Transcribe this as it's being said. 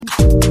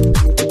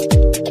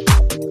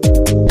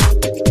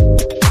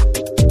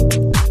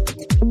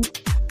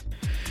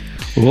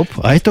Оп.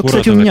 А это,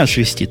 кстати, у меня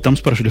свистит. Там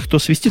спрашивали, кто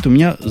свистит. У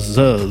меня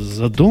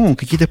за домом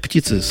какие-то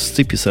птицы с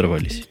цепи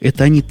сорвались.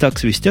 Это они так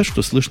свистят,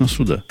 что слышно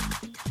сюда.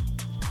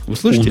 Вы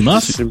слышите? У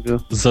нас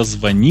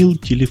зазвонил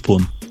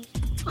телефон.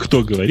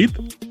 Кто говорит?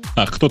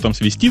 Кто там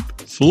свистит?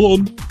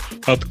 Слон.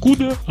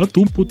 Откуда?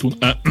 Атум-путун.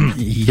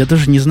 Я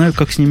даже не знаю,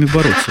 как с ними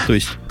бороться. То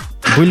есть,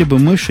 были бы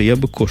мыши, я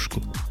бы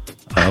кошку.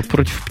 А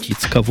против птиц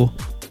кого?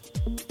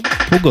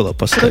 Пугало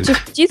поставить.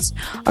 Против птиц?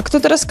 А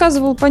кто-то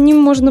рассказывал, по ним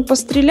можно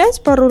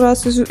пострелять пару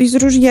раз из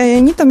ружья, и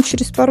они там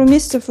через пару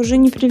месяцев уже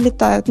не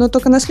прилетают. Но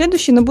только на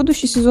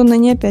будущий сезон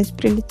они опять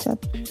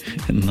прилетят.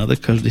 Надо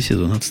каждый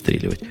сезон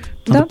отстреливать.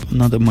 Да?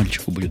 Надо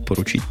мальчику будет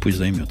поручить, пусть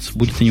займется.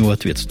 Будет у него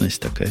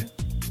ответственность такая.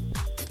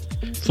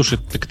 Слушай,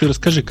 так ты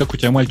расскажи, как у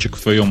тебя мальчик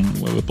в твоем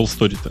Apple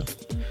Store-то?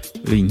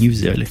 Не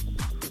взяли.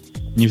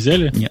 Не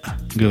взяли? Не,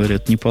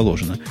 говорят, не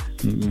положено.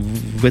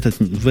 В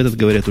этот,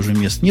 говорят, уже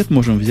мест нет.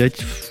 Можем взять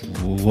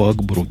в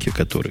Акбруке,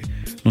 который.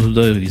 Ну,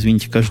 туда,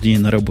 извините, каждый день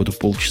на работу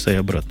полчаса и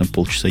обратно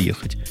полчаса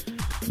ехать.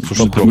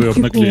 Слушай, вы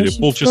обнаглели.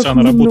 Полчаса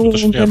на работу, это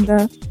ж рядом.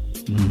 Да.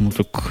 Ну,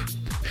 так...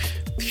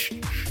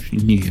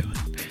 Не.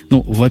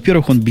 Ну,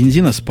 во-первых, он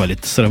бензина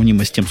спалит,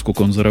 сравнимо с тем,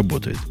 сколько он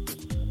заработает.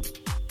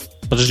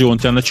 Подожди, он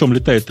тебя на чем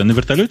летает-то? На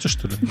вертолете,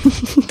 что ли?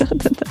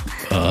 Да-да-да.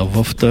 А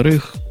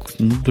во-вторых,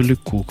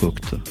 далеко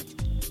как-то.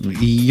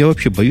 И я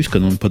вообще боюсь,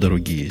 когда он по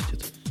дороге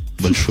ездит.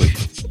 Большой.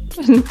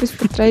 Пусть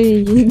по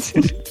траве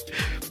едет.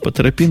 По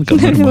тропинкам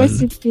на нормально. На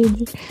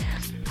велосипеде.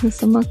 На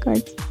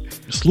самокате.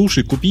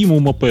 Слушай, купи ему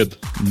мопед.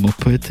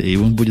 Мопед, и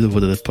он будет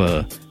вот это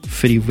по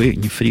фривей,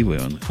 не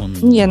фривей, он...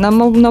 Не, на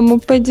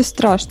мопеде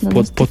страшно.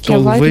 По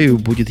толвею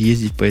будет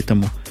ездить,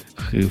 поэтому...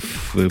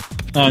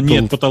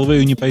 Нет, по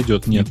толвею не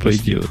пойдет. Не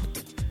пойдет.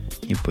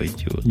 Не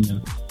пойдет.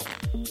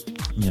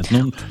 Нет,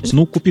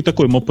 ну купи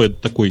такой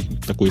мопед, такой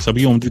с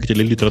объемом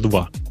двигателя литра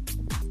 2.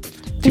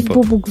 Типа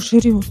Бобук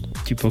жрет.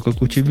 Типа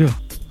как у тебя.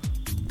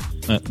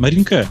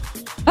 Маринка,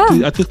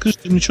 ты скажи,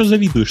 ты ничего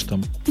завидуешь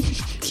там?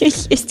 Я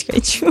есть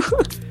хочу.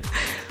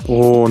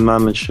 О, на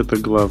ночь это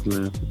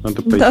главное.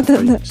 Надо пойти.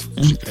 Да.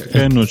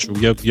 Какая ночью?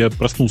 Я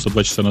проснулся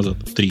 2 часа назад,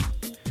 3.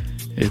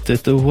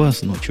 Это у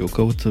вас ночью, у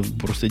кого-то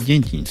просто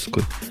день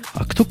денежской.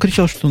 А кто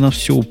кричал, что у нас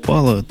все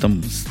упало?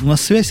 Там у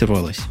нас связь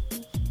рвалась?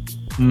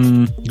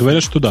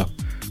 Говорят, что да.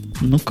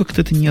 Ну,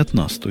 как-то это не от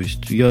нас. То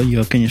есть,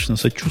 я, конечно,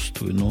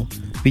 сочувствую, но,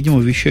 видимо,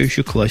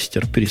 вещающий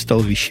кластер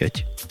перестал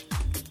вещать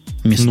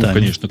местами. Ну,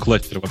 конечно,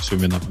 кластер во всем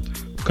виноват.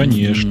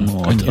 Конечно,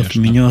 ну,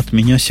 конечно. От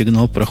меня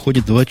сигнал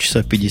проходит 2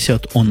 часа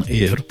 50 on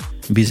air,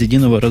 без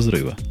единого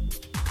разрыва.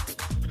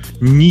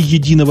 Ни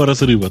единого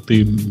разрыва.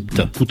 Ты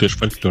путаешь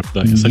фольклор,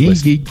 да, я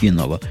согласен. Ни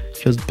единого.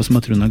 Сейчас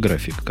посмотрю на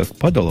график, как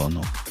падало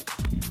оно.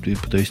 Я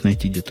пытаюсь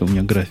найти где-то, у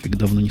меня график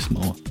давно не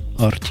смыло.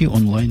 RT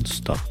Online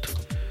Stat.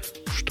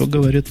 Что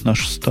говорит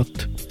наш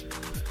стат?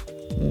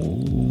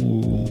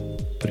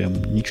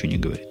 Прям ничего не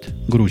говорит.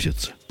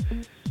 Грузится.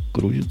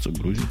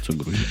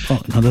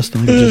 Надо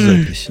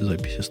остановить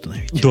запись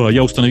остановить. Да,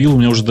 я установил, у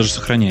меня уже даже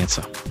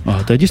сохраняется.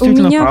 Да,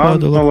 действительно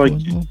падало.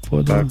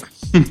 Так.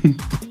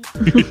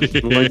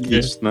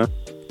 Логично.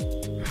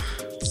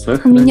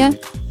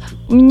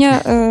 У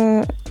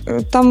меня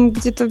там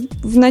где-то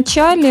в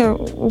начале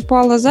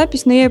упала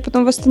запись, но я ее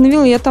потом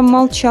восстановила, я там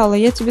молчала.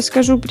 Я тебе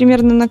скажу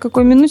примерно на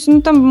какой минуте.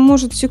 Ну, там,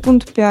 может,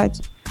 секунд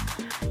 5.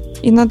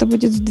 И надо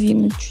будет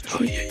сдвинуть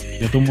чуть-чуть.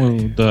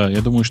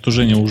 Я думаю, что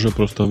Женя уже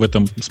просто в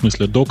этом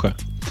смысле дока.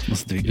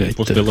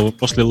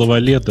 После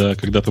лавалета,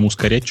 когда там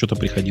ускорять что-то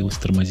приходилось,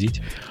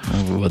 тормозить.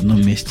 В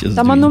одном месте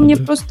там оно мне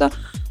просто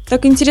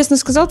так интересно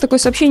сказал, такое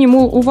сообщение,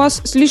 мол, у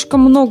вас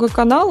слишком много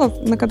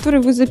каналов, на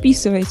которые вы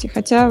записываете,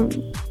 хотя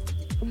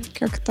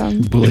как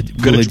там... Был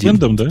один,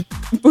 да?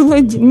 Был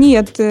один.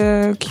 Нет,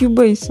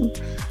 Cubase.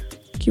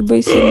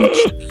 Cubase.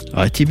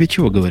 А тебе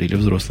чего говорили,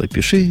 взрослые?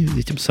 Пиши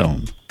этим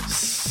самым.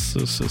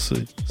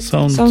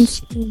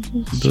 Sound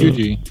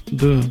Studio.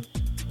 Да.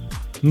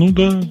 Ну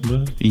да.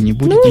 И не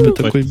будет тебе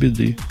такой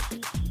беды.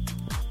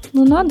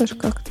 Ну надо ж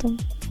как-то.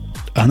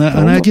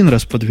 Она один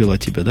раз подвела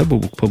тебя, да,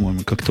 Бобук,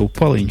 по-моему? Как-то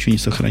упала и ничего не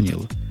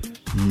сохранила.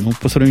 Ну,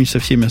 по сравнению со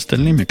всеми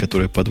остальными,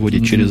 которые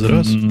подводят через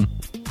раз.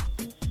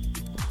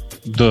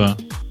 Да.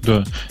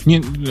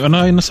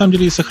 Она на самом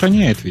деле и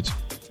сохраняет ведь.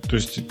 То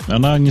есть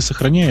она не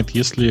сохраняет,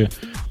 если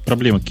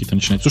проблемы какие-то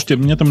начинают. Слушайте,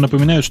 мне там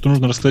напоминают, что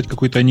нужно рассказать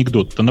какой-то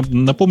анекдот.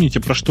 Напомните,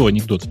 про что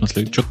анекдот? В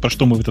смысле, про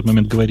что мы в этот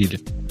момент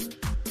говорили?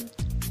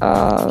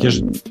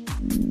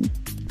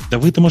 Да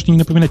вы-то можете не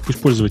напоминать,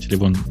 пусть пользователи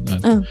вон.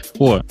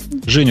 О,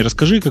 Женя,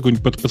 расскажи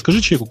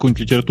подскажи человеку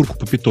какую-нибудь литературку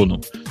по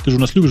питону. Ты же у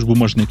нас любишь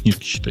бумажные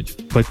книжки читать.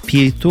 По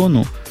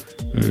питону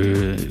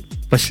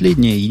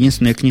последняя,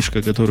 единственная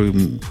книжка,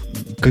 которую,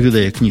 когда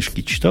я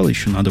книжки читал,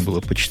 еще надо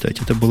было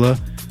почитать, это была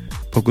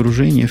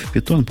 «Погружение в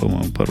питон»,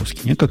 по-моему,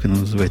 по-русски. Не, как она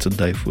называется?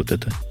 Дайв, вот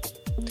это.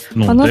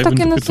 Оно так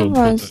и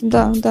называется,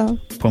 да.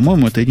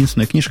 По-моему, это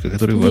единственная книжка,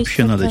 которую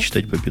вообще надо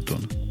читать по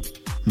питону.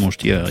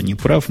 Может, я не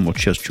прав, может,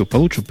 сейчас что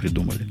получше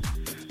придумали.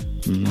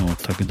 Но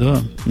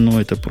тогда,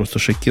 это просто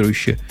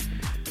шокирующе.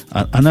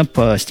 Она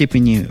по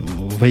степени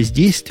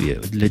воздействия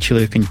для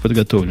человека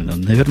неподготовленного,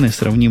 наверное,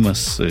 сравнима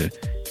с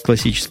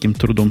классическим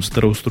трудом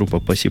староуструпа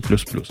по C++.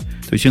 То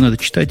есть ее надо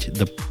читать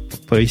до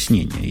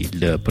пояснения и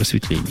для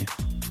просветления.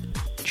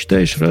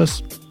 Читаешь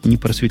раз, не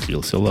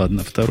просветлился.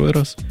 Ладно, второй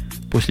раз,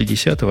 после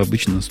 10-го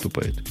обычно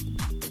наступает.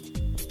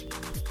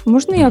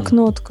 Можно я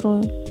окно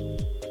открою?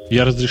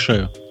 Я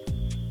разрешаю.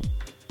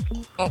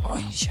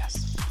 Ой,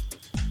 сейчас.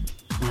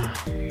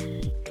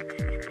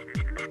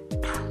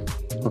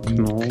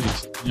 Окно.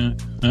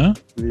 А?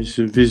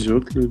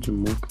 Везет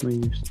людям, окна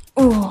есть.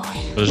 Ой.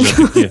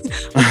 Подожди,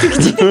 а ты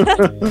где?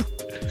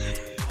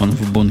 Он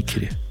в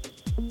бункере.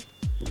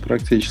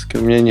 Практически.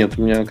 У меня нет.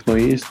 У меня окно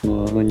есть,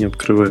 но оно не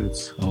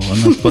открывается.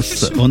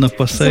 Он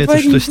опасается,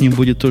 что с ним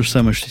будет то же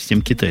самое, что с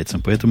тем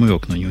китайцем. Поэтому и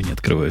окна у него не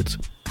открываются.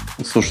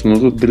 Слушай, ну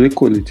тут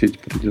далеко лететь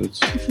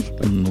придется.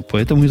 Ну,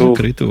 поэтому и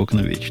закрыты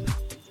окна вечно.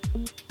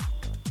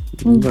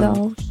 Да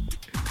уж.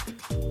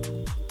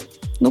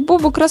 Ну,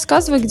 Бобук,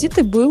 рассказывай, где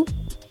ты был?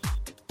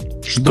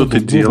 Что ты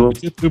делал?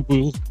 Где ты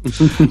был?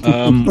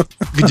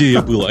 Где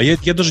я был? А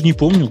я даже не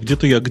помню,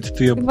 где-то я.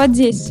 В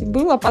Одессе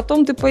был, а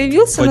потом ты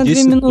появился на 2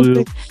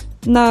 минуты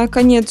на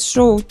конец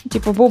шоу,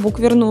 типа Бобук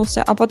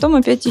вернулся, а потом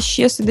опять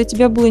исчез, и до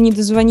тебя было не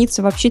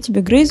дозвониться. Вообще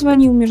тебе Грей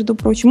звонил, между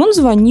прочим. Он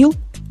звонил.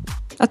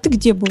 А ты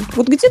где был?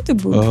 Вот где ты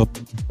был?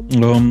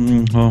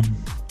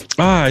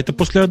 Это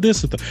после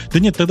Одессы-то. Да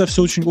нет, тогда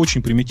все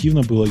очень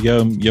примитивно было.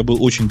 Я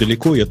был очень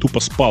далеко, я тупо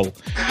спал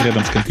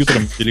рядом с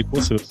компьютером,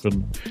 далеко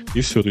совершенно.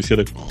 И все, то есть я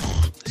так...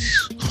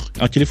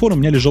 А телефон у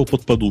меня лежал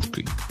под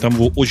подушкой. Там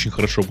его очень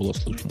хорошо было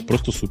слышно.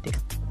 Просто супер.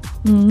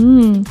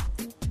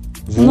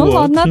 Вот, ну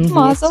ладно,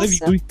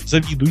 отмазался.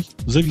 Завидуй.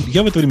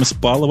 Я в это время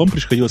спал, а вам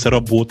приходилось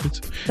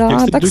работать. Да, я,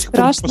 кстати, так до сих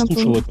пор страшно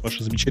послушал было. это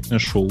ваше замечательное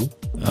шоу.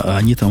 А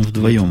они там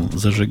вдвоем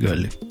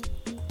зажигали.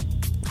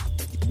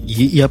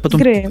 Я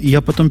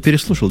потом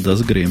переслушал, да,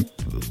 с Греем.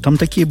 Там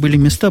такие были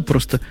места,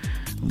 просто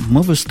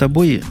мы бы с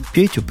тобой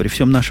Петю, при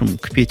всем нашем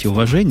к Пете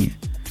уважении,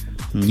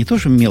 не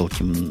тоже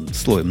мелким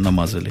слоем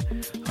намазали,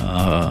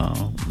 а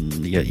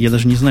я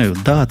даже не знаю,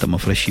 до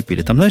атомов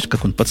расщепили. Там знаешь,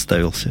 как он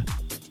подставился?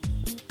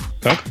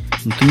 Как?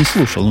 Ну, ты не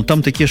слушал. Ну,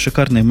 там такие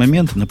шикарные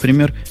моменты.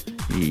 Например,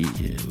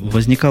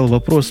 возникал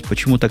вопрос,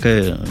 почему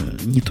такая,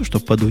 не то что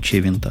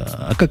падучая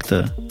винта, а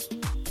как-то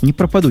не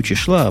про падучий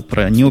шла, а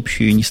про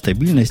необщую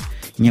нестабильность,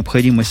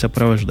 необходимость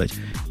сопровождать.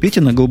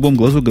 Петя на голубом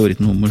глазу говорит,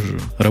 ну, мы же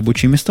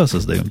рабочие места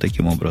создаем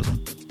таким образом.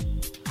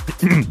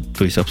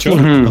 То есть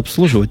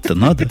обслуживать-то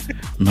надо.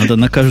 Надо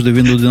на каждую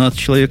винду 12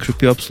 человек, чтобы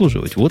ее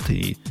обслуживать. Вот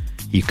и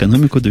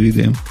экономику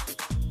двигаем.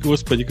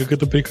 Господи, как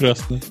это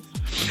прекрасно.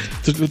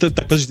 Так,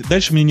 подождите,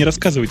 дальше мне не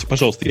рассказывайте,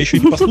 пожалуйста. Я еще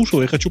не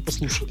послушал, я хочу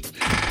послушать.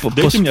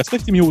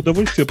 Оставьте мне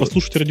удовольствие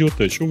послушать Радио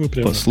Т. Чего вы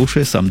прямо?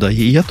 Послушай сам, да.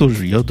 И я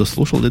тоже, я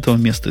дослушал до этого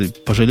места.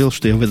 Пожалел,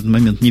 что я в этот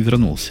момент не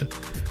вернулся.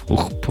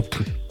 Ух,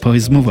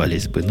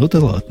 поизмывались бы. Ну да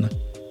ладно.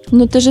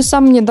 Но ты же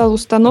сам мне дал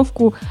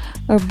установку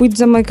быть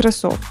за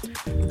Microsoft.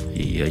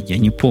 Я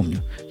не помню.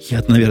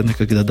 Я, наверное,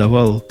 когда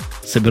давал,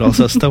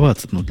 собирался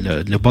оставаться,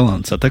 для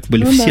баланса. А так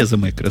были все за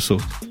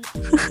Microsoft.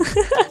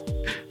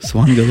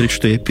 Сван говорит,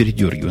 что я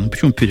передергиваю. Ну,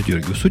 почему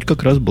передергиваю? Суть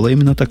как раз была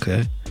именно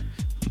такая.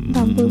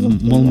 Да,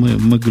 мол,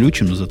 мы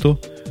глючим, но зато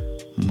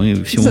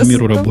мы всему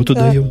миру работу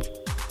даем.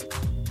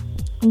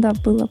 Да,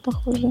 было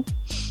похоже.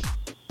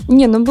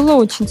 Не, ну было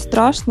очень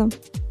страшно.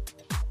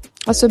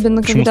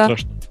 Особенно, почему когда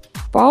страшно?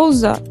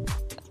 Пауза,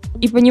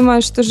 и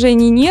понимаешь, что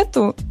Жени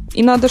нету,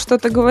 и надо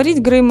что-то говорить,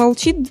 Грей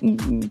молчит,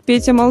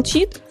 Петя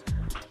молчит.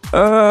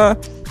 Что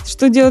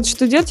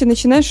делать, и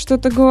начинаешь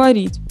что-то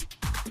говорить.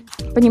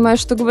 Понимаешь,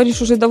 что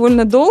говоришь уже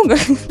довольно долго.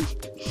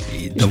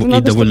 И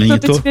довольно не то.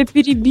 Кто-то тебя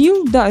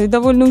перебил, да, и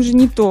довольно уже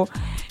не то.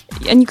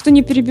 А никто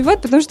не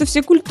перебивает, потому что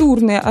все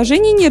культурные. А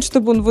Жени нет,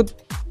 чтобы он вот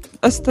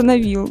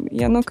остановил.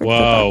 И оно как-то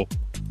вау.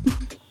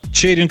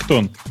 Чей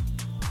рингтон?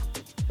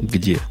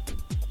 Где?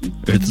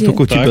 Это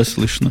только у тебя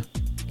слышно.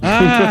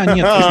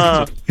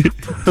 Нет.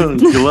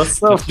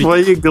 Голоса в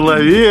твоей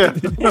голове.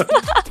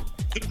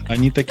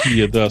 Они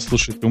такие, да,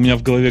 слушай, у меня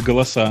в голове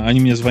голоса. Они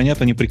мне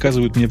звонят, они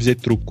приказывают мне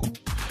взять трубку.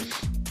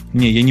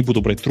 Не, я не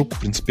буду брать трубку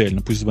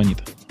принципиально, пусть звонит.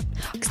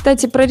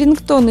 Кстати, про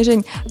рингтоны,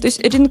 Жень. То есть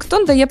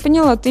рингтон, да, я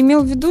поняла, ты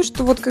имел в виду,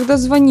 что вот когда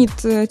звонит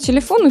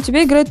телефон, у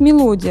тебя играет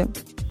мелодия.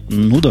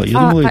 Ну да, я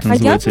думала, это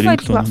называется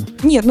рингтоном.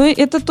 Нет, ну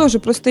это тоже,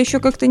 просто еще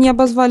как-то не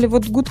обозвали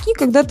вот гудки,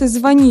 когда ты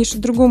звонишь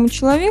другому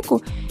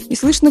человеку, и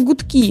слышно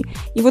гудки.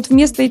 И вот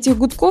вместо этих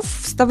гудков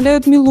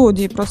вставляют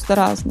мелодии просто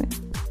разные.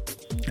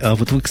 А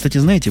вот вы, кстати,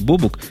 знаете,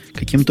 Бобук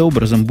каким-то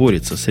образом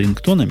борется с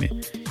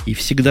рингтонами, и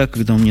всегда,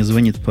 когда он мне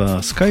звонит по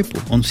скайпу,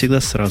 он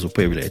всегда сразу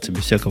появляется,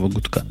 без всякого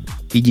гудка.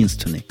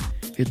 Единственный.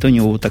 Это у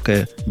него вот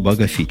такая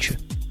бага-фича.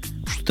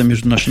 Что-то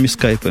между нашими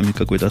скайпами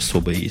какое-то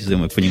особое есть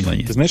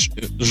взаимопонимание. Ты знаешь,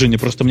 Женя,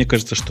 просто мне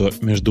кажется, что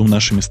между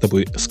нашими с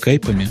тобой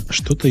скайпами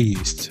что-то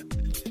есть.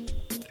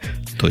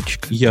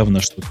 Точка.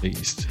 Явно что-то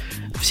есть.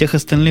 Всех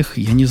остальных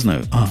я не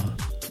знаю.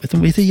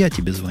 Это я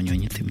тебе звоню, а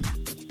не ты мне.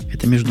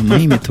 Это между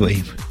моими и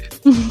твоим.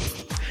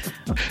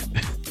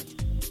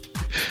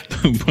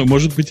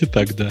 Может быть и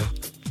так, да.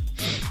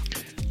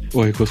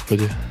 Ой,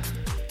 господи.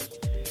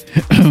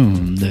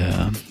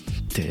 Да.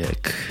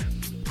 Так.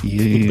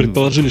 И...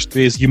 Предположили, что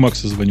я из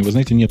Emacs звоню. Вы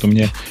знаете, нет, у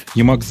меня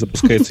Emacs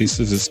запускается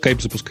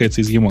Skype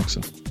запускается из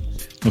Emacs.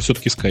 Но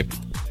все-таки Skype.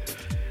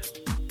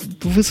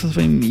 Вы со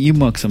своим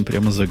Emacs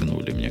прямо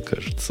загнули, мне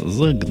кажется.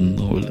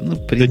 Загнули. Ну,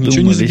 да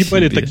ничего не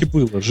загибали, себе. Так и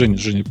было,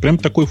 Женя. Прям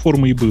такой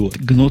формы и было.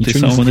 Гнутый с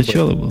самого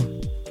начала был?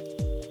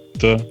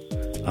 Да.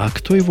 А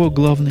кто его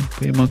главный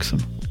по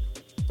Emacs?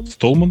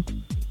 Столман.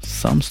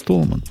 Сам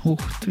Столман.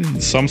 Ух ты.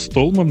 Сам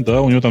Столман,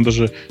 да. У него там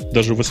даже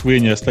в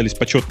освоении остались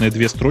почетные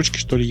 2 строчки,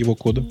 что ли, его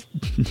кода.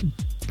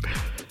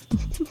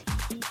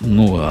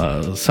 Ну,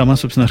 а сама,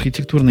 собственно,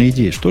 архитектурная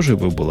идея что же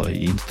была?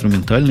 И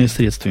инструментальные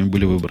средства им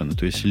были выбраны.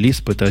 То есть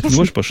Lisp это от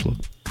него же пошло?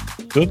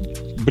 Да,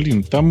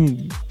 блин,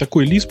 там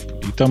такой Lisp,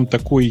 и там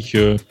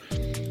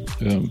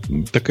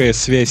такая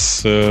связь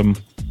с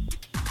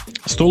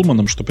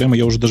Столманом, что прямо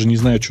я уже даже не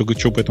знаю, что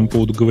по этому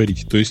поводу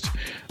говорить. То есть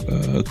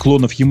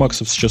клонов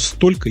Emacs сейчас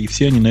столько, и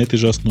все они на этой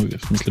же основе.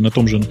 В смысле, на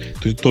том же,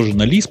 то есть тоже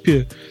на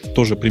Lisp,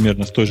 тоже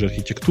примерно с той же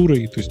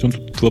архитектурой. То есть он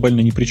тут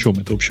глобально ни при чем.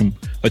 Это, в общем,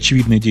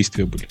 очевидные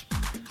действия были.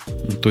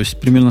 То есть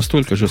примерно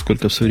столько же,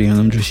 сколько в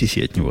современном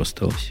GCC от него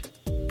осталось.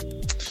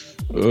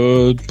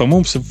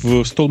 По-моему,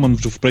 Столман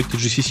в проекте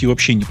GCC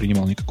вообще не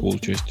принимал никакого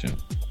участия.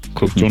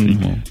 Как не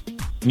принимал?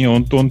 Не,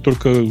 он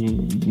только,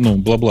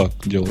 бла-бла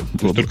делал,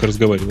 то есть только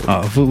разговаривал.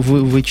 А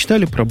вы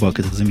читали про баг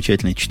этот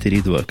замечательный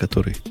 4.2,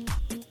 который?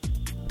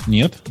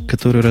 Нет.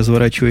 Который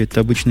разворачивает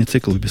обычный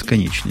цикл в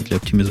бесконечный для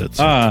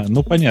оптимизации.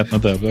 Ну понятно,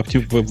 да. Баг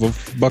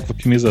в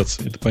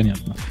оптимизации, это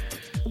понятно.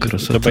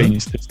 Красота. Это баян,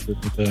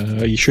 естественно. Да.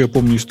 А еще я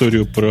помню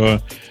историю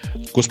про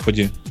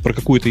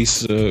какую-то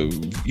из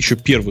еще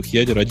первых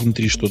ядер,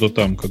 1.3 что-то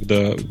там,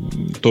 когда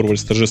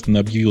Торвальдс торжественно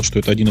объявил, что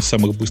это один из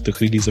самых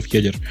быстрых релизов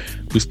ядер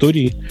в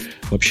истории.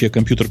 Вообще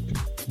компьютер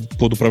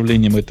под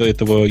управлением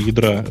этого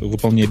ядра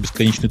выполняет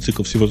бесконечный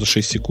цикл всего за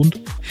 6 секунд.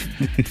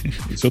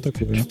 И все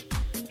такое.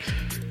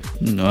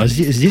 Ну, а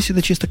здесь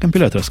это чисто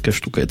компиляторская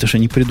штука. Это же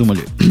они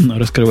придумали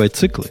раскрывать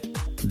циклы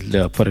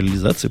для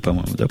параллелизации,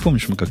 по-моему. Да,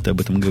 помнишь, мы как-то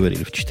об этом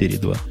говорили в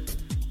 4.2?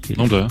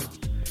 Ну да.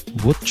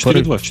 Вот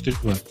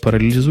 4.2.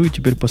 Параллелизую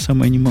теперь по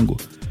самое не могу.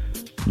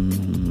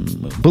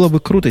 Было бы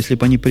круто, если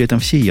бы они при этом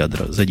все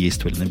ядра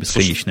задействовали на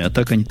бесконечные. А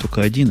так они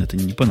только один, это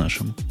не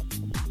по-нашему.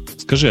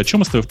 Скажи, о чем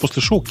мы с тобой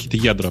после шоу какие-то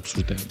ядра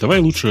обсуждаем? Давай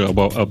лучше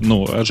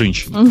о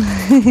женщинах.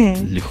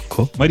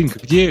 Легко. Маринка,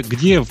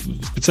 где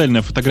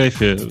специальная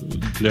фотография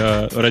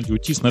для Радио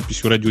Ти с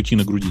надписью Радио Ти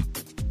на груди?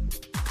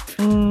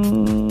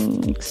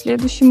 К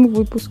следующему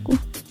выпуску.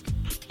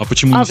 А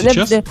почему не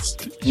сейчас?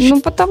 Ну,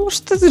 потому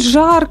что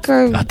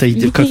жарко.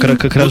 Отойди, как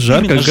раз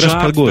жарко, как раз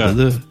погода,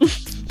 да.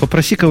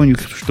 Попроси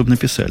кого-нибудь, чтобы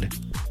написали.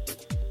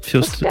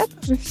 Все.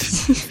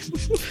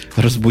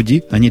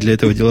 Разбуди, они для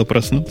этого дела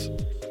проснутся.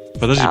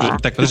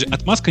 Подожди,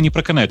 отмазка не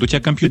проканает. У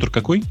тебя компьютер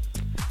какой?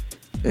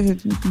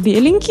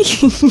 Беленький.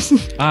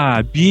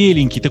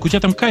 Беленький. Так у тебя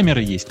там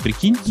камера есть,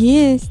 прикинь?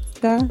 Есть,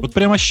 да. Вот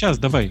прямо сейчас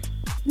давай.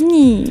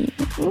 Не,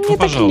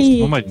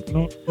 пожалуйста,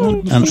 Марин.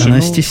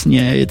 Она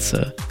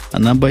стесняется,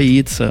 она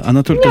боится,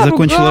 она только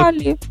закончила.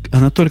 Ругали.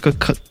 Она только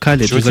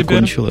колледж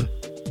закончила.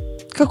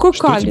 Какой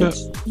колледж?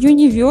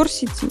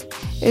 Университи.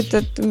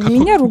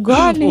 Меня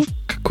ругали.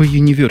 Какой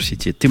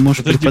университи? Ты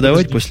можешь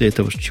преподавать после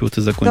этого, чего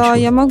ты закончила? Да,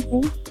 я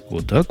могу.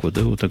 Вот так вот,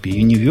 да, вот так.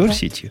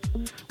 Университи.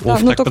 Да,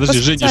 так, подожди,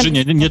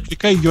 Женя, не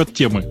отвлекай ее от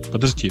темы.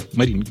 Подожди,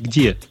 Марин,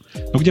 где?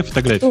 Где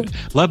фотография? Что?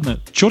 Ладно,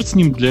 черт с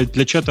ним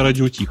для чата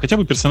Радио Ти. Хотя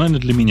бы персонально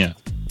для меня.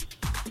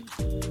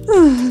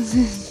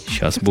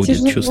 Сейчас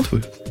будет,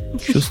 чувствую.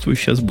 Чувствую,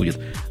 сейчас будет.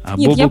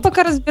 Нет, я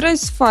пока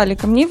разбираюсь с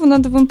файликом. Мне его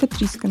надо в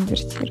MP3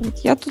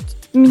 сконвертировать.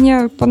 У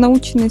меня по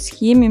наученной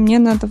схеме, мне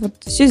надо вот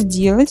все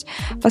сделать,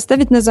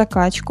 поставить на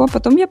закачку, а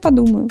потом я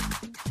подумаю.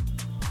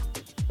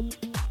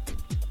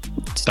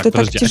 Это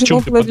так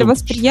тяжело было для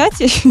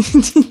восприятия.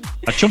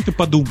 О чем ты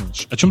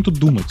подумаешь? О чем тут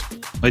думать?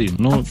 Марин,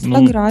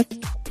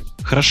 фотографии.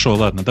 Хорошо,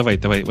 ладно, давай.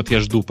 Вот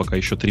я жду пока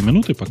еще 3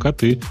 минуты, пока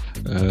ты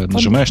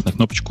нажимаешь на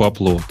кнопочку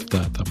upload.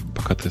 Да, там,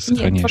 пока ты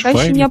сохраняешь файл.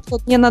 Пока еще не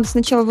upload. Мне надо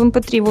сначала в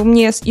MP3.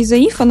 Мне из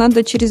AIF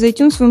надо через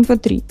iTunes в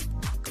MP3.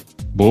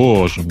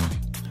 Боже мой.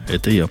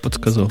 Это я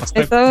подсказал.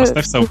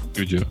 Поставь саунд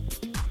студию.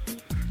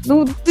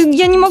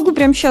 Я не могу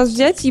прямо сейчас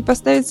взять и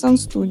поставить Sound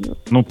Studio.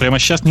 Прямо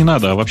сейчас не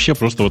надо, а вообще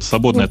просто вот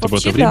свободное от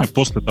работы время,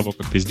 после того,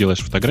 как ты сделаешь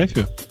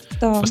фотографию,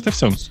 поставь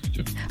Sound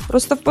Studio.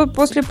 Просто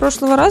после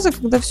прошлого раза,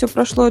 когда все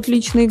прошло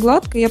отлично и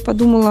гладко, я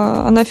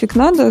подумала, а нафиг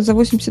надо за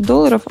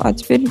 $80, а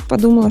теперь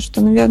подумала,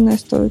 что, наверное,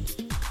 стоит.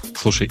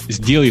 Слушай,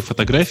 сделай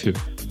фотографию,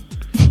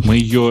 мы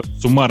ее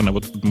суммарно,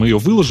 мы ее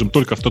выложим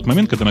только в тот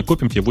момент, когда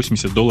накопим тебе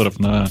 $80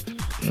 на,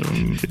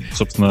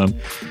 собственно...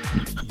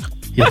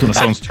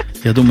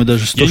 Я думаю,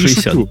 даже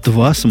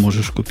 162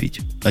 сможешь купить.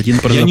 Один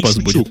про запас будет.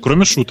 Я не шучу,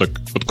 кроме шуток.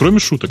 Вот кроме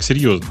шуток,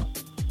 серьезно.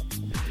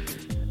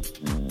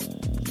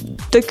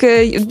 Так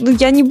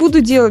я не буду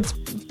делать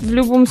в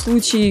любом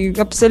случае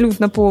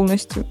абсолютно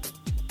полностью.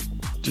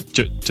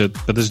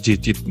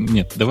 Подожди,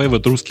 нет, давай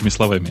вот русскими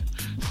словами.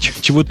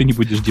 Чего ты не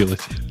будешь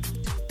делать?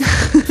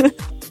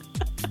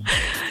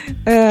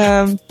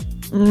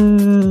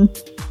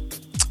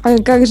 А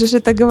как же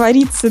это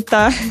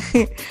говорится-то?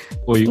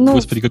 Ой,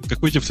 господи,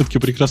 какой у тебя все-таки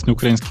прекрасный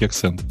украинский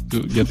акцент.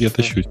 Я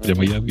тащусь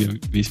прямо, я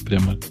весь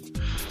прямо...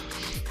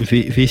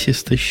 Весь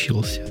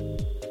истощился.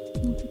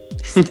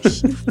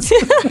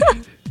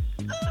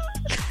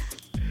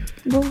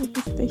 Бобок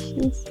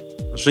истощился.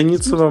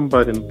 Жениться вам,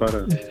 барин,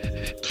 пора.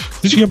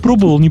 Слышь, я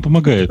пробовал, не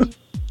помогает.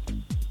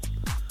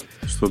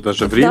 Что,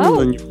 даже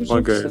временно не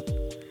помогает?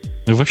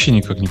 Вообще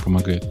никак не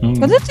помогает.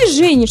 Когда ты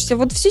женишься,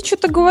 вот все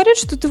что-то говорят,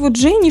 что ты вот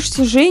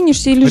женишься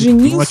или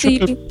женился.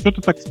 Что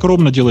ты так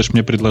скромно делаешь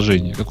мне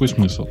предложение? Какой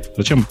смысл?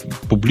 Зачем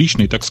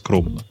публично и так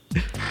скромно?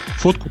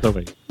 Фотку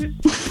давай.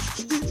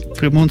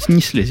 Прямо он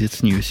не слезет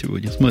с нее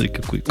сегодня. Смотри,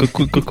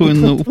 какой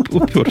он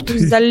упертый.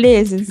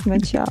 Залезет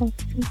сначала.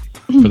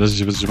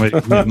 Подожди,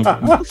 Мария.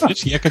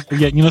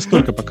 Я не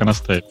настолько пока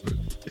настаиваю.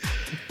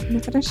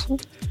 Ну, хорошо.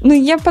 Ну,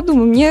 я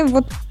подумаю, мне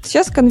вот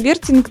сейчас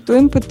конвертинг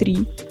to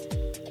MP3.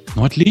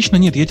 Ну, отлично,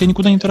 нет, я тебя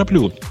никуда не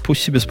тороплю.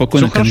 Пусть себе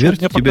спокойно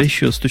конвертит, у тебя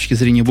еще с точки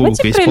зрения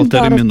Бобука есть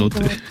 1,5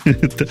 минуты.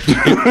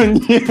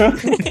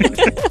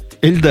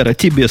 Эльдар, а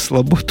тебе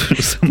слабо то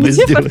же самое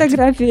сделать? Где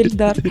фотография,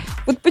 Эльдар?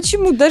 Вот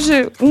почему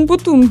даже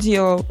Умбутун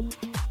делал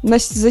на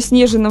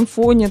заснеженном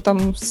фоне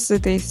там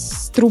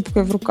с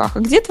трубкой в руках. А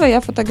где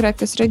твоя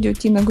фотография с радио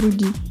Ти на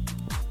груди?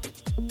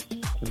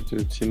 Радио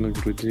Ти на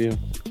груди.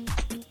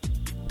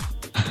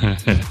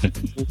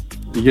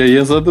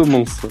 Я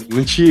задумался,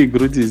 на чьей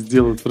груди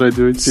сделать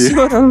радио Ти. Все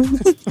равно.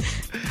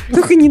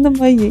 Только не на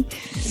моей.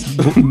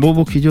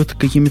 Бобук идет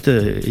какими-то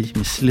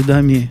этими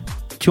следами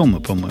Тёмы,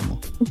 по-моему.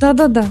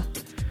 Да-да-да.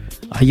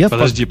 А я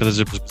Подожди.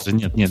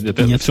 Нет,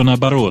 это все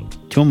наоборот.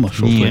 Тёма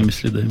шел твоими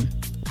следами.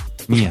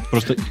 Нет,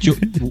 просто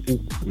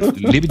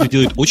Лебедев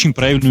делает очень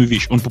правильную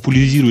вещь. Он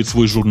популяризирует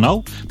свой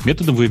журнал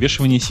методом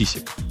вывешивания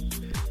сисек.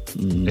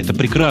 Это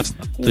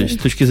прекрасно. То есть,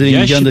 с точки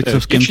зрения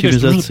яндексовской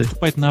оптимизации...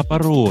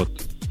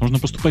 Нужно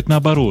поступать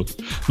наоборот.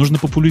 Нужно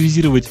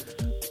популяризировать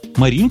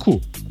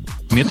Маринку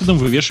методом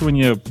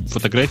вывешивания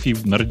фотографий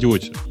на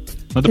радиоте.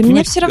 Надо понимать,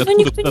 меня все равно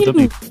никто не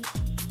любит.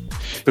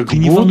 Ты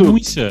не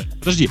волнуйся.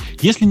 Подожди,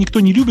 если никто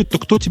не любит, то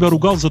кто тебя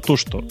ругал за то,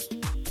 что?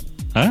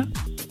 А?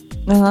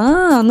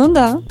 Ну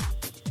да.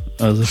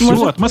 А за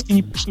все, отмазки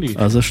не пошли.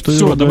 А за что?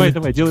 Все, давай,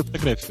 делай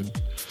фотографию.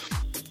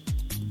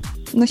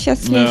 Но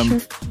сейчас я еще...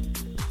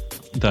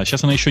 Да,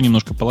 сейчас она еще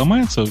немножко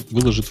поломается,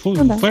 выложит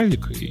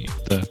файлик,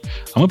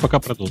 а мы пока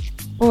продолжим.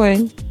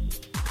 Ой.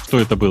 Что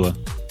это было?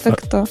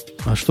 Так кто?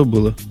 А что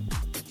было?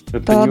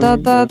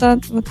 Да,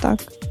 вот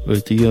так.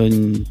 Это я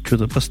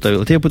что-то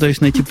поставил. Это я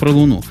пытаюсь найти про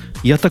Луну.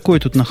 Я такое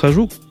тут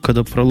нахожу,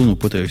 когда про Луну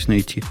пытаюсь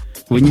найти.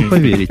 Вы не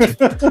поверите.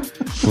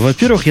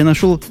 Во-первых, я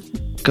нашел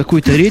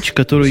какую-то речь,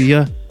 которую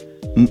я...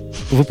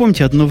 Вы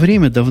помните, одно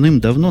время,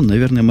 давным-давно,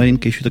 наверное,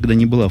 Маринка еще тогда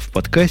не была в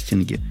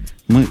подкастинге,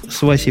 мы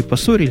с Васей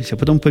поссорились, а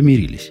потом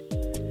помирились.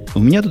 У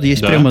меня тут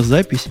есть прямо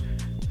запись,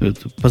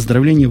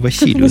 поздравление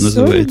Василию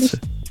называется.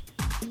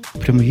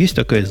 Прямо есть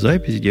такая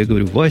запись, где я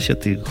говорю: Вася,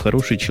 ты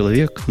хороший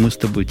человек, мы с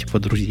тобой типа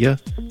друзья,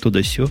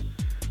 туда-сё.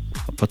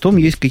 А потом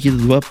есть какие-то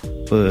два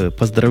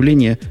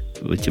поздравления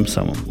тем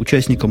самым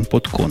участникам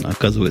подкона.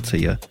 Оказывается,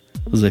 я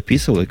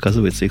записывал, и,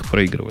 оказывается, их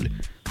проигрывали.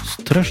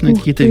 Страшные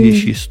какие-то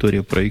вещи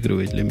история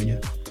проигрывает для меня.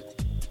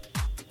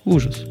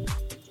 Ужас.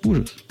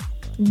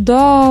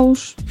 Да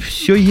уж.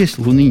 Все есть,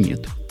 Луны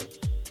нет.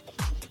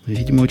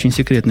 Видимо, очень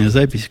секретная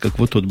запись, как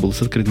вот тот был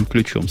с открытым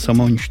ключом.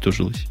 Сама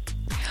уничтожилась.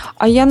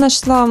 А я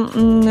нашла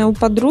у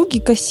подруги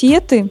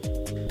кассеты,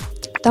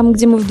 там,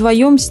 где мы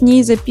вдвоем с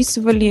ней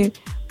записывали,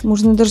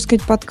 можно даже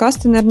сказать,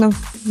 подкасты, наверное,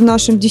 в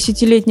нашем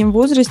 10-летнем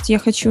возрасте. Я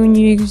хочу у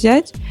нее их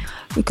взять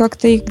и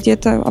как-то их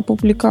где-то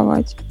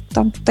опубликовать.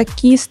 Там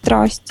такие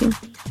страсти,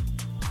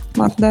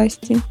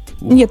 мордасти.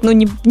 Нет, ну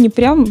не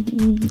прям...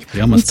 Не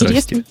прямо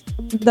страсти.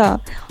 Да,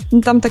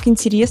 ну там так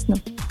интересно.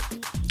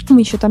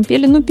 Мы еще там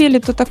пели. Ну, пели,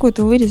 то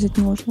такое-то вырезать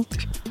можно.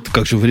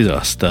 Как же вырезать?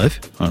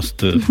 Оставь.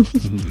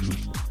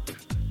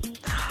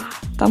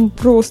 Там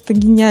просто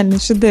гениальные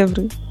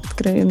шедевры,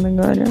 откровенно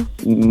говоря.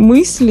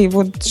 Мысли,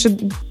 вот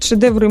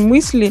шедевры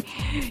мысли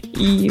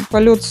и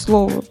полет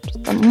слова.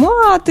 Там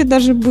маты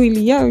даже были.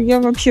 Я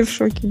вообще в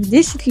шоке. В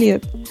 10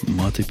 лет.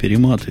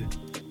 Маты-перематы.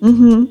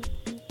 Угу.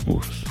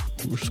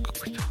 Ужас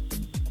какой-то.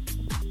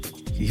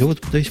 Я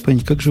вот пытаюсь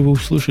понять, как же вы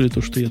услышали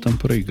то, что я там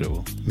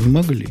проигрывал? Не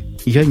могли?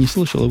 Я не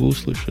слышал, а вы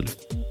услышали.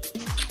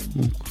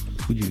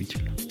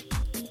 Удивительно.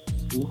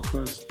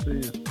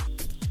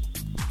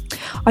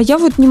 А я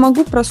вот не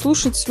могу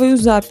прослушать свою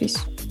запись.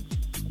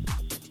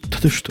 Да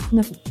ты что?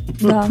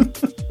 Да.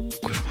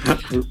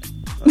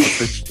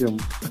 Зачем?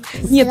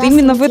 Нет,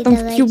 именно в этом,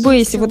 в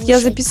Cubase. Вот я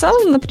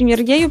записала,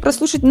 например, я ее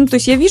прослушать... Ну, то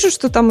есть я вижу,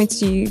 что там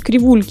эти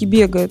кривульки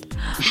бегают,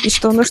 и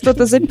что она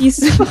что-то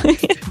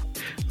записывает.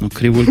 Ну,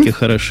 кривульки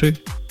хороши.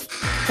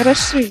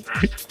 Хороши.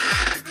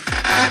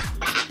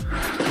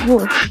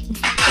 Вот.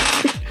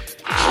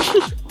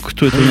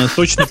 Кто это у нас?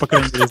 Точно, по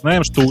крайней мере,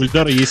 знаем, что у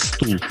Ильдара есть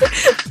стул.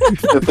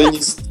 Это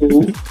не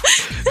стул.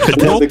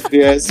 Это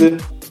грязи.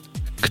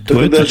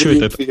 Кто это? Что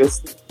это?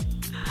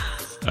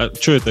 А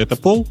что это? Это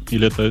пол?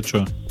 Или это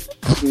что?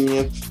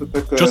 Нет, что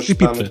такое? Что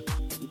скрипит-то?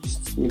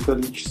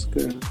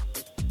 Металлическая.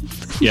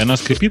 И она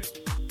скрипит?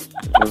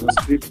 Она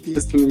скрипит,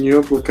 если на нее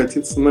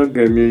облокотиться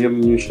ногами. Я на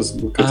нее сейчас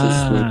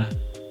облокотился.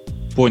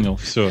 Понял,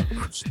 все.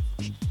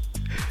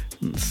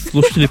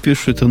 Слушатели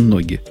пишут, что это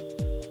ноги.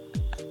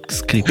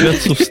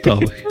 Скрипят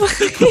суставы.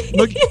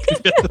 Ноги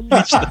скрипят,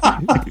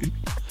 отлично.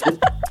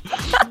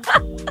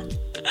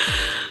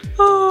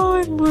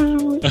 Ой, боже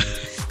мой.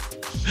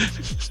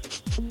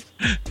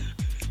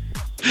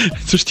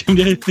 Слушайте,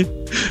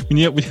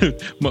 мне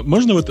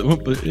можно вот...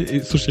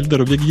 Слушайте,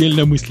 Эльдар, у меня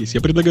гениальная мысль есть.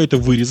 Я предлагаю это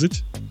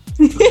вырезать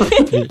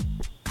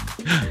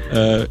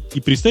и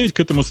представить к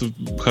этому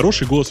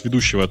хороший голос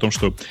ведущего о том,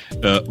 что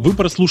вы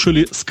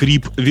прослушали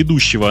скрип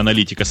ведущего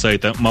аналитика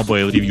сайта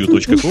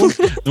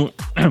mobilereview.com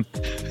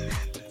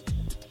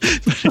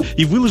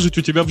и выложить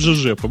у тебя в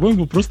ЖЖ.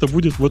 По-моему, просто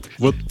будет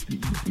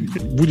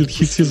будет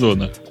хит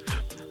сезона.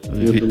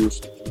 Я думаю,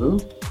 что да.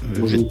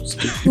 Можем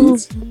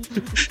поскрипить.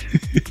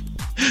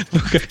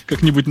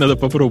 Как-нибудь надо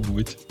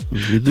попробовать.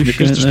 Ведущий Мне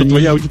кажется, что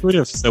твоя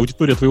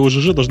аудитория твоего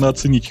ЖЖ должна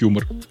оценить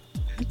юмор.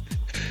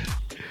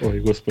 Ой,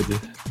 господи.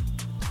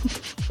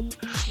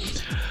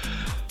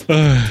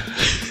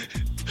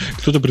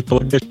 Кто-то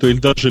предполагает, что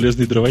Эльдар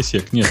железный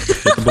дровосек. Нет,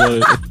 это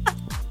было...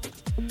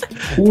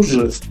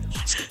 Хуже.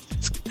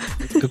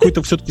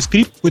 Какой-то все-таки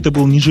скрип какой-то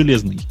был не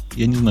железный.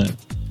 Я не знаю.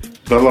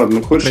 Да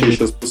ладно, хочешь, я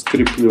сейчас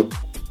поскриплю?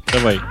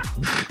 Давай.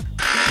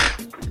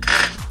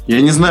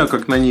 Я не знаю,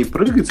 как на ней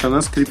прыгать,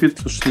 она скрипит,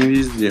 потому что не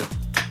везде.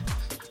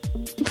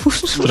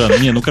 Странно.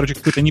 Не,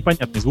 какой-то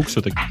непонятный звук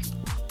все-таки.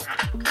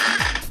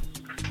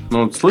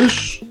 Ну вот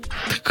слышишь?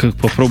 Так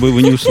попробуй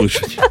его не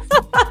услышать.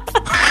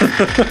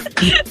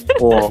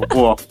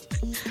 О.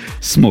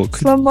 Смог.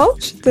 Сломал,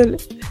 что ли?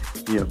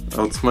 Нет,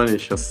 а вот смотри,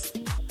 сейчас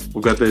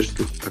угадай,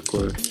 что это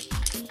такое.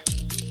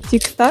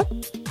 Тик-так?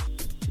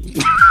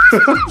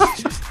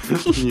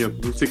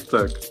 Нет, не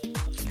тик-так.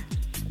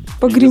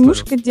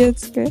 Погремушка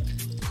детская.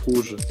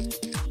 Хуже.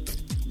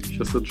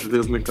 Сейчас от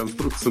железной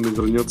конструкции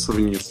навернется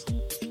вниз.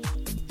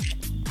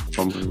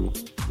 По-моему.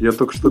 Я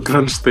только что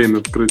кронштейн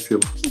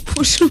открутил.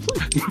 Боже мой.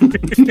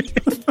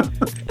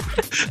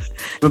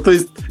 Ну, то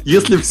есть,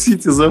 если в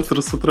Сити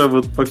завтра с утра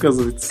будут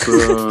показывать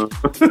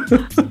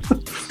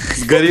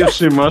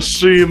сгоревшие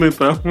машины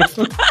там,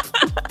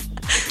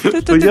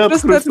 Это то ты я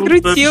просто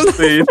открутил.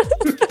 кронштейн.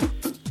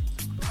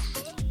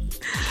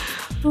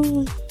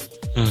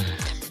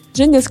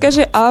 Женя,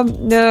 скажи, а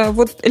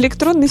вот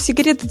электронные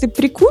сигареты ты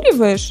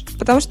прикуриваешь?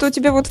 Потому что у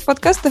тебя вот в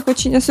подкастах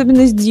очень,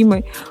 особенно с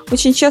Димой,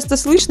 очень часто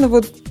слышно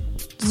вот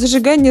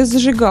зажигание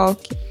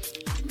зажигалки.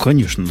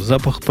 Конечно,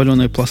 запах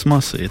паленой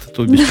пластмассы – это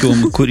то, без чего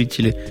мы,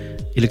 курители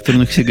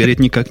электронных сигарет,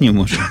 никак не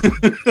можем.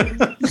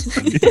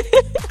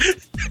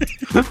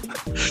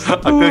 А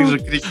как же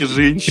крики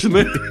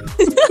женщины?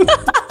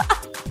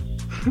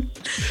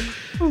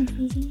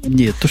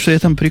 Нет, то, что я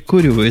там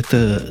прикуриваю,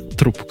 это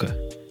трубка.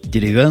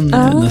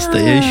 Деревянная,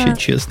 настоящая,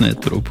 честная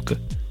трубка.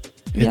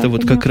 Это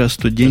вот как раз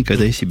тот день,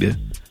 когда я себе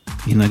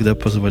иногда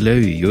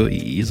позволяю ее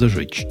и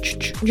зажечь.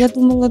 Я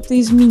думала,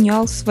 ты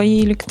изменял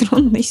своей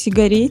электронной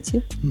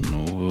сигарете.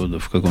 Ну,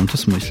 в каком-то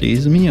смысле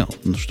изменял.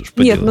 Ну, что ж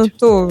поделать. Нет, ну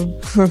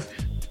то...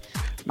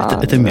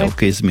 Это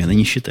мелкая измена,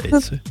 не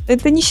считается.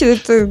 Это не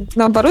считается. Это,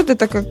 наоборот,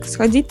 это как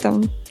сходить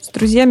там с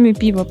друзьями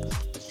пиво.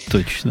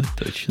 Точно.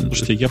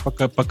 Слушайте, я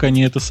пока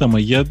не это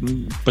самое. Я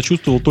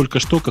почувствовал только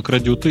что, как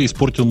Радио Т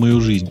испортил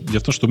мою жизнь. Дело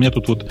в том, что у меня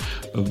тут вот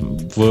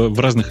в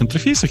разных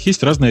интерфейсах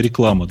есть разная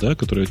реклама, да,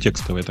 которая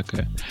текстовая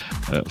такая.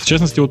 В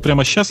частности, вот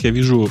прямо сейчас я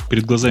вижу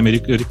перед глазами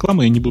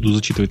рекламы, я не буду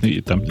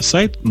зачитывать там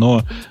сайт,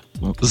 но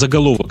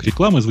заголовок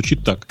рекламы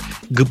звучит так.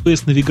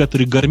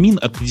 GPS-навигаторы Garmin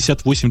от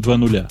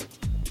 5820.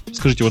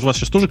 Скажите, вот вас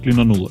сейчас тоже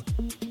клинануло?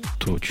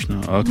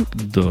 Точно.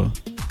 Да.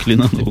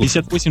 Клинануло.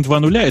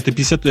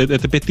 5820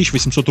 это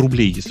 5800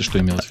 рублей, если что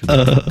имелось в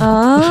виду.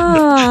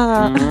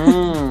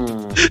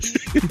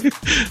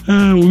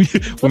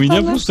 У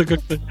меня просто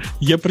как-то...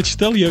 Я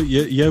прочитал,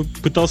 я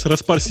пытался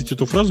распарсить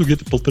эту фразу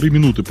где-то 1,5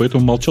 минуты,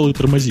 поэтому молчал и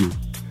тормозил.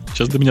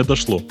 Сейчас до меня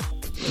дошло.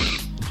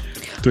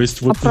 То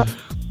есть вот... А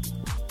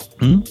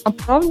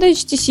правда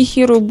HTC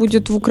Hero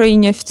будет в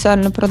Украине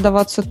официально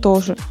продаваться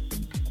тоже?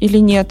 Или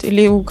нет?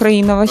 Или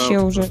Украина вообще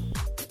уже...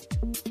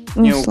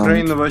 Не,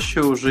 Украина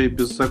вообще уже и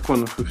без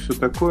законов и все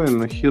такое,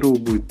 но Hero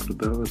будет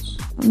продаваться.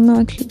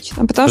 Ну,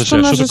 отлично. Потому что у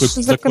нас же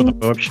законов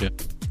вообще?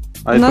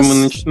 А это мы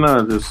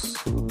начинали с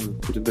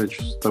передачи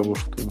с того,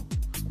 что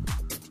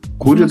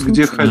курят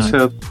где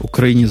хотят. В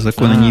Украине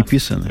законы не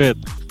писаны.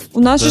 У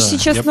нас же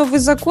сейчас новый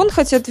закон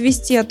хотят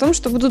ввести о том,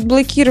 что будут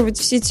блокировать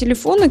все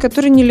телефоны,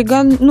 которые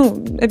нелегально,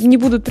 не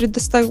будут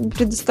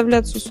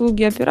предоставляться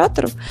услуги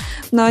операторов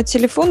на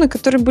телефоны,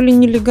 которые были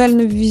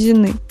нелегально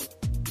ввезены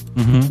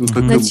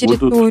на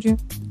территорию.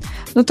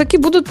 Ну, так и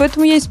будут,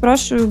 поэтому я и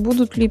спрашиваю,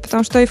 будут ли,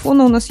 потому что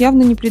айфона у нас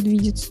явно не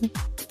предвидится.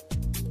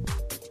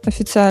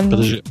 Официально.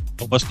 Подожди,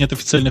 у вас нет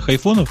официальных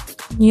айфонов?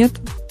 Нет.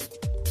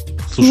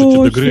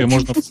 Слушайте,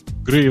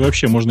 Грея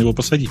вообще можно его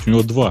посадить, у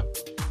него 2.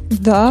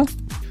 Да.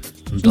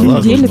 Да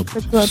ладно,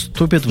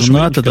 вступят в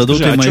НАТО,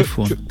 дадут им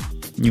айфон.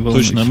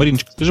 Точно,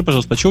 Мариночка, скажи,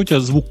 пожалуйста, а что у тебя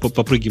звук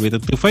попрыгивает?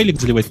 Это ты файлик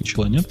заливать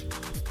начала, нет?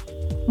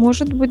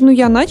 Может быть,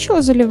 я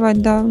начала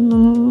заливать, да.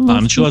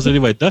 Начала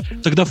заливать, да?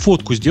 Тогда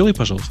фотку сделай,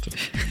 пожалуйста.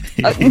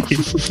 Не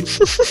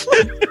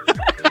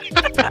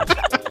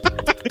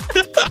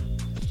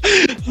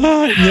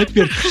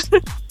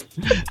отвертишься.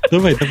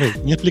 Давай,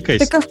 не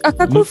отвлекайся. Так, а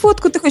какую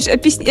фотку ты хочешь?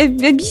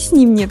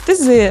 Объясни мне.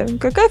 ТЗ.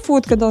 Какая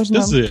фотка должна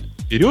быть? ТЗ.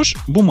 Берешь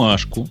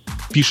бумажку,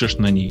 пишешь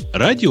на ней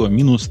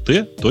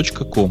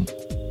radio-t.com.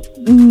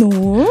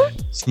 Ну?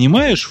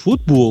 Снимаешь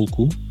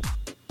футболку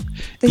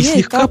и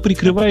слегка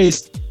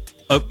прикрываясь...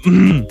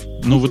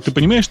 вот ты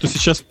понимаешь, что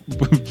сейчас...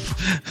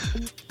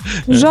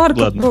 Жарко.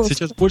 Ладно, просто.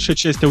 сейчас большая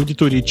часть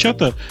аудитории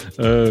чата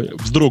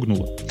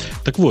вздрогнула.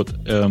 Так вот,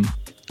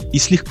 и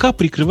слегка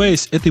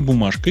прикрываясь этой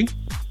бумажкой,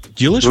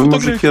 делаешь Вы,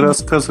 фотографию.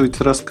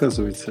 мужики,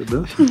 рассказывайте,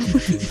 да?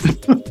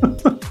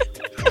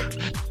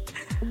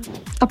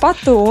 А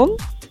потом?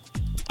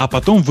 А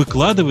потом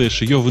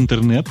выкладываешь ее в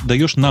интернет,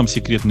 даешь нам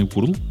секретный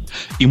URL,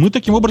 и мы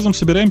таким образом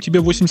собираем тебе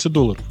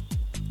 $80.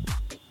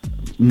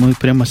 Мы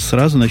прямо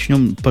сразу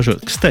начнем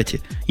пожертвовать.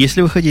 Кстати,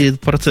 если вы хотите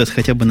этот процесс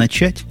хотя бы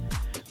начать,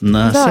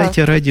 на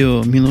сайте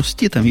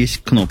Radio-T там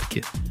есть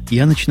кнопки.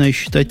 Я начинаю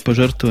считать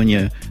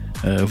пожертвования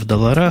в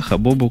долларах, а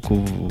Бобуку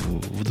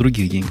в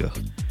других деньгах.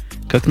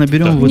 Как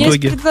наберем в итоге... У меня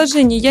есть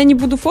предложение. Я не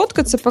буду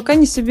фоткаться, пока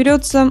не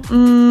соберется...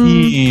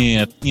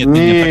 Нет, так не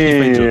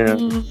пойдет.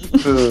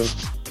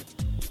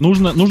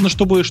 Нужно,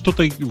 чтобы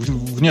что-то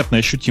внятное,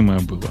 ощутимое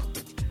было.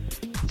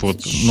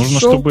 Вот. Нужно,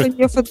 чтобы...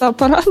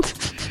 фотоаппарат?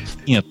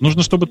 Нет,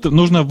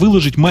 нужно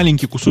выложить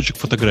маленький кусочек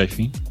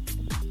фотографий.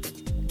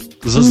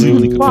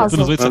 Зазывный.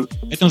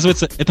 Это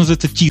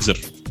называется тизер.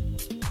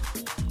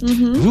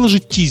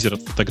 Выложить тизер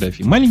от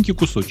фотографий. Маленький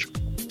кусочек,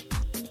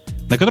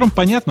 на котором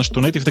понятно,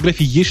 что на этой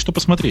фотографии есть что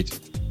посмотреть.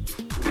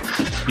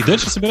 И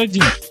дальше собирать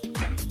деньги.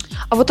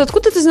 А вот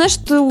откуда ты знаешь,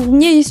 что у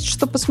меня есть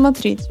что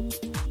посмотреть?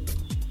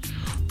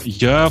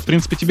 Я, в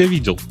принципе, тебя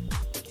видел.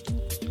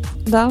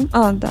 Да?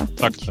 Да.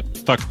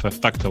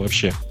 Так-то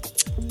вообще.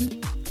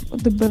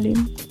 Да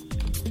блин.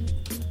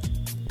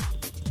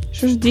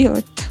 Что ж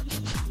делать-то?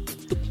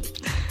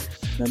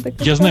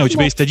 Я знаю, у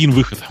тебя есть один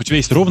выход. У тебя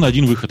есть ровно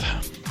один выход.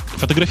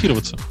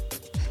 Фотографироваться.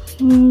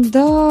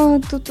 Да,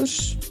 тут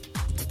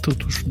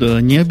уж, да,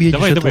 не объедешь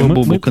этого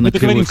Бобука на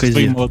кривой козе. Мы договоримся с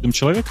твоим молодым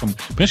человеком.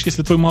 Понимаешь,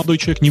 если твой молодой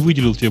человек не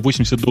выделил тебе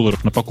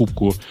 $80 на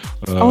покупку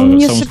он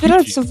не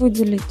собирается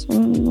выделить.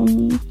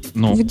 Он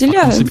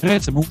выделяет. Он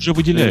собирается, мы уже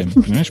выделяем.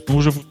 Понимаешь, мы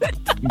уже...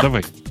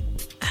 Давай.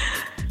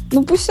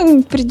 Пусть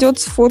он придет,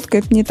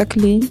 сфоткает, мне так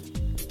лень.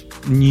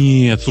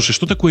 Нет, слушай,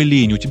 что такое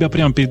лень? У тебя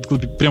прямо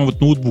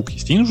вот ноутбук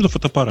есть, тебе не нужен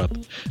фотоаппарат.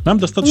 Нам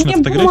достаточно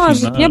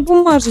фотографий у меня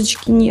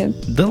бумажечки нет.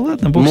 Да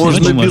ладно,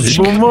 можно без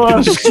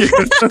бумажки.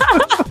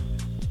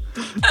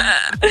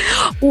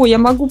 Я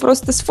могу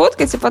просто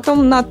сфоткать, а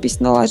потом надпись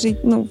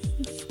наложить.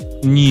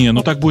 Не,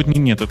 так будет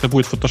нет, это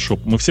будет Photoshop.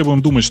 Мы все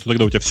будем думать, что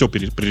тогда у тебя все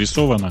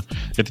пририсовано.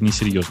 Это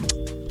несерьезно.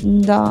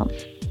 Да.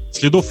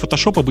 Следов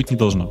фотошопа быть не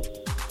должно.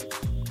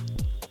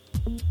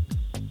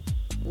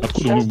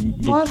 Откуда?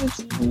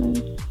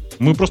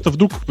 Мы просто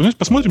вдруг, понимаешь,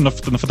 посмотрим на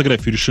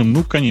фотографию и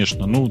решим,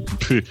 конечно,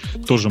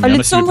 тоже меня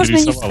на себе можно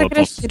не пририсовало.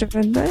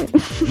 фотографировать, да?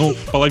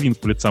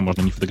 Половинку лица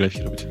можно не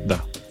фотографировать, да,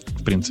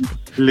 в принципе.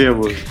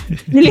 Левую.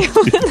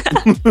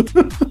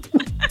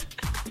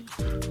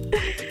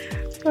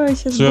 В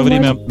свое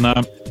время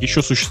на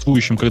еще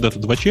существующем когда-то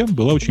 2Ч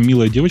была очень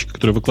милая девочка,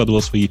 которая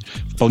выкладывала свои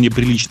вполне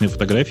приличные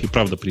фотографии,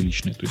 правда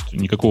приличные, то есть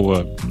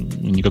никакого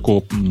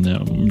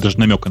даже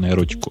намека на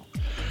эротику.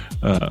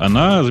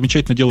 Она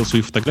замечательно делала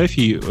свои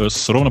фотографии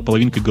с ровно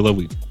половинкой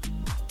головы.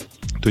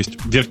 То есть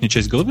верхняя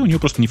часть головы у нее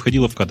просто не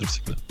входила в кадр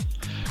всегда.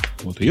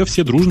 Вот. Ее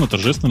все дружно,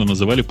 торжественно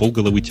называли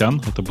полголовы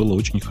Тян. Это было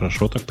очень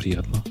хорошо, так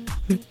приятно.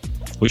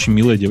 Очень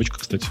милая девочка,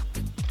 кстати.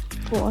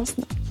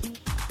 Классно.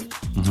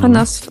 Угу.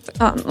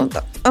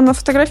 Она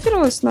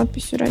фотографировалась с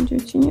надписью «Радио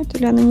Ти», нет?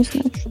 Или она не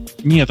знает?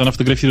 Нет, она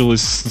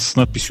фотографировалась с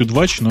надписью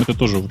 «Двач», но это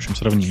тоже, в общем,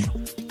 сравнимо.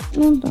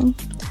 Да.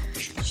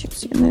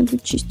 Сейчас я найду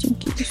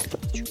чистенький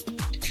листочек.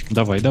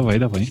 Давай.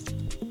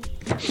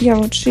 Я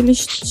вот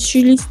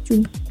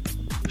шелестю.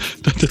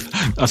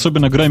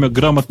 Особенно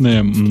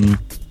грамотные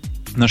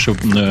наши,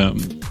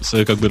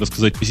 как бы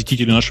рассказать,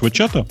 посетители нашего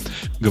чата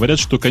говорят,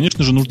 что,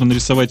 конечно же, нужно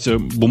нарисовать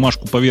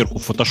бумажку поверху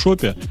в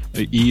фотошопе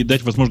и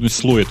дать возможность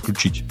слой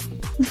отключить.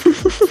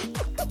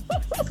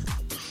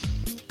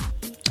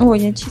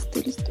 Я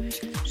чистый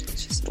листочек.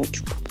 Сейчас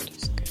ручку буду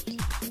искать.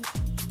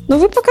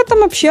 Вы пока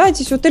там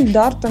общаетесь. Вот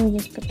Эльдар там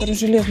есть, который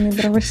железный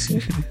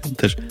дровосек.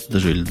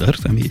 Даже Эльдар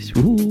там есть.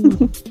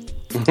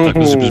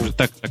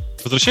 Так,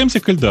 возвращаемся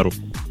к Эльдару.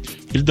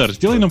 Эльдар,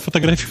 сделай нам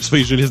фотографию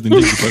своей железной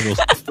ноги,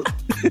 пожалуйста.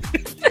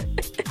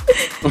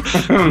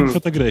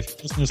 Фотография,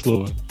 честное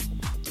слово.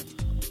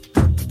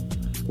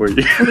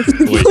 Ой.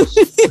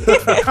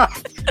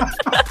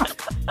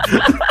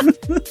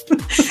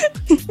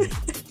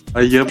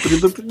 А я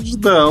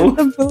предупреждал.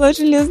 Это была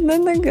железная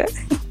нога.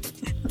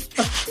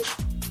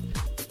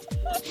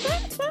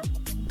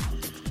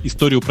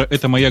 Историю про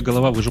 «Это моя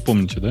голова» вы же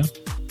помните, да?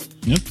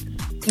 Нет?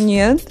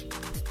 Нет.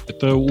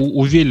 Это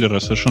у Веллера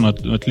совершенно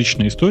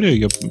отличная история.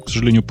 Я, к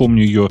сожалению,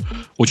 помню ее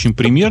очень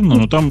примерно,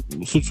 но там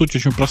суть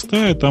очень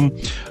простая. Там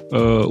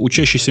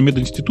учащиеся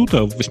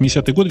мединститута в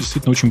 80-е годы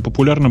действительно очень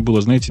популярно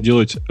было, знаете,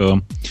 делать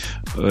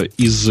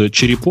из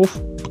черепов,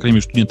 по крайней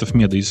мере, студентов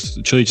меда, из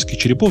человеческих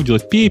черепов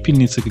делать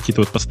пепельницы,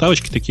 какие-то вот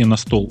подставочки такие на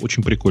стол.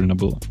 Очень прикольно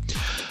было.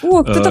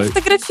 О, кто-то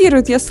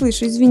фотографирует, я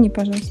слышу. Извини,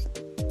 пожалуйста.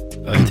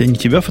 А это не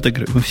тебя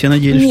фотографируют? Мы все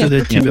надеялись, что это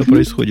от тебя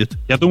происходит.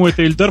 Я думаю,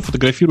 это Эльдар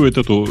фотографирует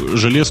эту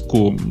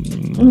железку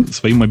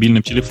своим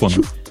мобильным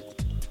телефоном.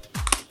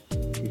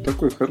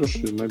 Такой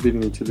хороший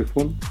мобильный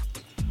телефон.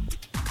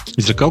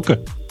 Зеркалка?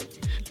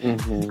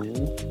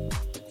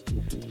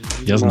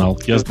 Я знал.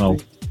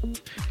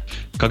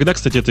 Когда,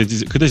 кстати,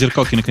 когда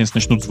зеркалки наконец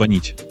начнут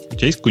звонить? У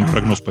тебя есть какой-нибудь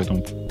прогноз по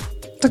этому?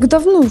 Так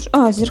давно уже.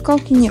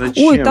 Зеркалки нет.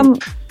 Зачем? Ой, там...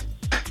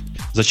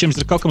 Зачем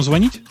зеркалкам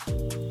звонить?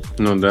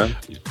 Ну да.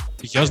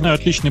 Я знаю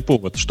отличный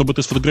повод. Чтобы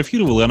ты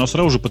сфотографировал, и оно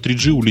сразу же по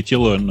 3G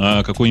улетело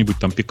на какой-нибудь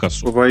там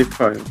Пикассо. По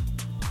Wi-Fi.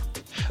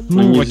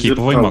 Ну, окей,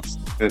 по WiMAX.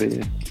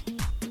 Скорее.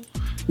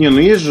 Не, ну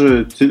есть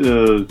же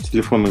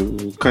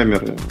телефоны,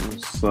 камеры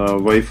с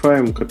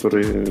Wi-Fi,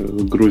 которые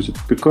грузят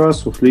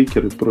Пикассо,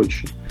 Flickr и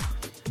прочее.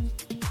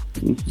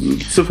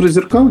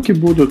 Цифрозеркалки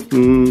будут,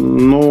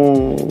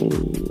 но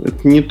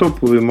это не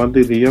топовые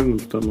модели явно,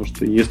 потому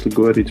что если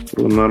говорить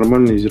про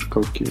нормальные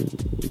зеркалки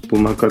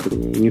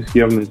полнокадровые, у них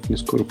явно это не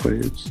скоро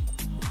появится.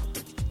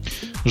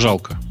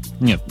 Жалко.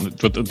 Нет,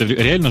 вот это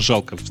реально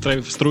жалко.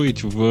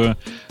 Встроить в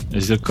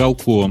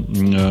зеркалку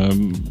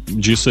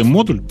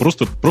GSM-модуль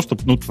просто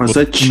ну, а вот,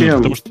 зачем?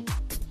 Потому что,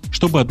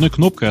 чтобы одной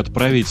кнопкой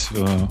отправить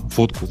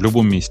фотку в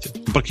любом месте.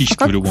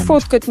 Практически в любом месте.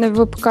 Как фоткать на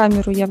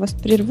веб-камеру? Я вас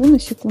прерву на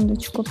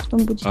секундочку, а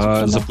потом будете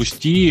подать.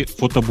 Запусти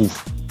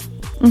фотобуф.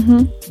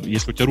 Угу.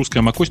 Если у тебя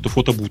русская macOS, то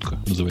фотобудка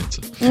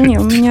называется. Не,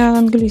 у меня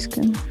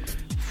английская.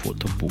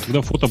 Фотобуф.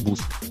 Тогда фотобуф.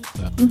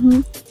 Да.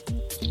 Угу.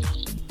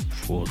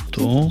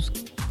 Фото.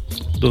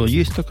 Да,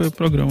 есть такая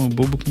программа,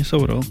 Бобук не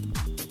соврал.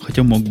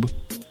 Хотя мог бы.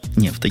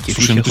 Не, в таких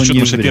Слушай, вещах ну ты что, он не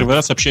думаешь, я уверен. первый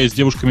раз общаюсь с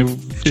девушками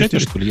в чате,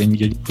 что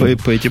ли?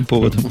 По этим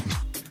поводам.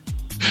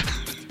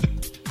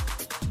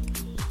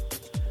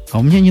 А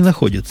у меня не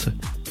находится.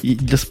 И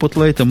для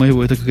спотлайта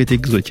моего это какая-то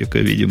экзотика,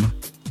 видимо.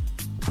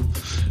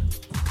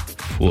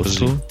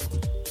 Фото.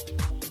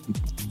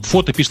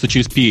 Фото пишется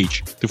через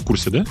PH. Ты в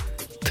курсе, да?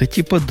 Да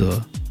типа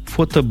да.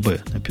 Фото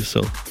Б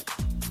написал.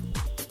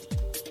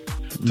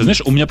 Ты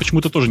знаешь, у меня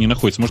почему-то тоже не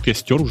находится. Может, я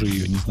стер уже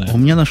ее, не знаю. У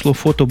меня нашло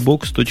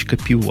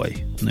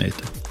photobox.py на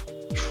это.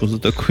 Что за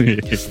такое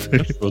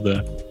история?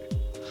 Да.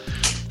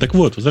 Так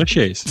вот,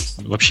 возвращаясь.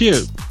 Вообще,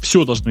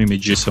 все должно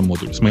иметь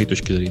GSM-модуль, с моей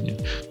точки зрения.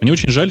 Мне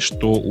очень жаль,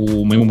 что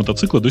у моего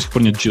мотоцикла до сих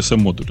пор нет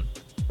GSM-модуля.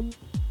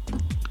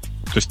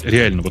 То есть,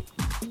 реально, вот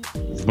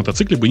в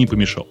мотоцикле бы не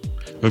помешал.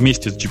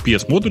 Вместе с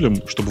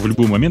GPS-модулем, чтобы в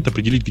любой момент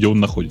определить, где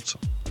он находится.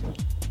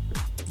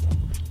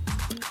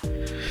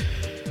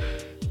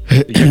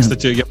 Я,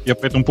 кстати, я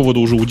по этому поводу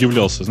уже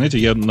удивлялся. Знаете,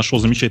 я нашел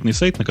замечательный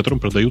сайт, на котором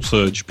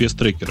продаются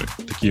GPS-трекеры.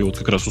 Такие вот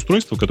как раз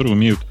устройства, которые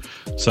умеют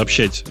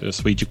сообщать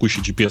свои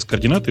текущие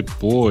GPS-координаты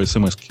по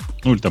смс-ке.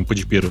 Ну, или там по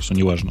GPRS,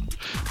 неважно.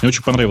 Мне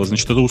очень понравилось.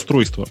 Значит, это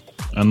устройство.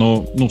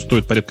 Оно,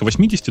 стоит порядка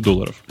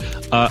 $80,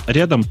 а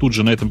рядом тут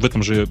же в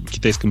этом же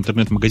китайском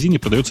интернет-магазине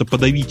продается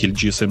подавитель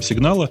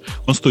GSM-сигнала.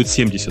 Он стоит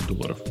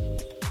 $70.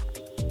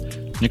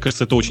 Мне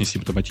кажется, это очень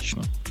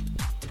симптоматично.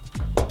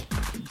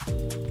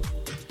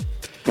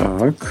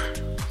 Так,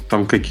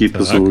 там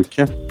какие-то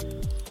звуки.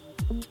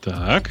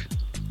 Так.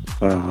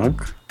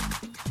 Так.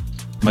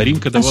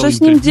 Маринка А давала что с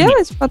ним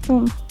делать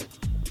потом?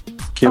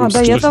 Кем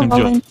Да, я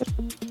давала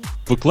интервью.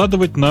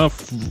 Выкладывать на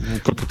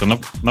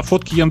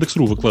фотки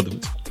Яндекс.ру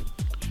выкладывать.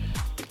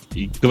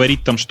 И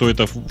говорить там, что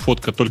это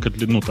фотка только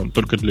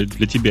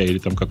для тебя, или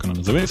там как она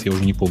называется, я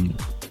уже не помню.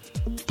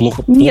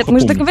 Плохо Нет, мы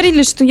же помню.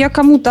 договорились, что я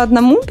кому-то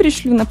одному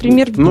пришлю,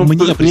 например...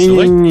 мне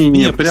присылай.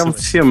 Не, прям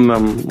всем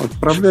нам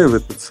отправляй в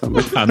этот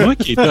самый.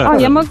 Окей, да.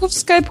 я могу в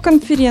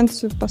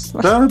скайп-конференцию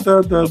послать.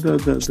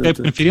 Да.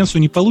 Скайп-конференцию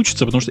не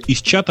получится, потому что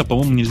из чата,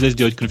 по-моему, нельзя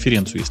сделать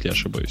конференцию, если я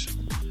ошибаюсь.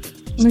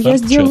 Ну, я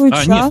сделаю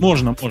чат. Нет,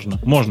 можно.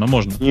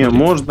 Не,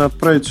 можно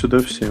отправить сюда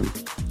всем.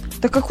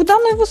 Так а куда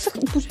она его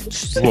сохранит?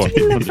 Что за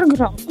дебильная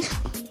программа?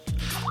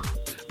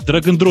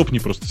 Драг-н-дропни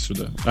просто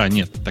сюда.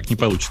 Нет, так не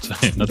получится.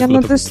 Я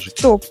на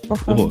десктоп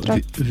походу.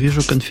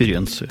 Вижу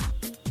конференцию.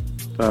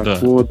 Так, Да.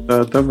 вот,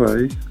 да,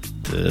 давай.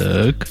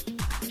 Так.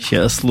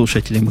 Сейчас,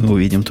 слушатели, мы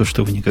увидим то,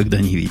 что вы никогда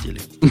не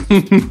видели.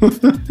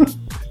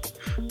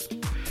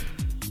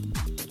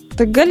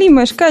 Так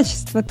галимое ж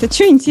качество-то,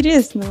 что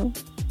интересного?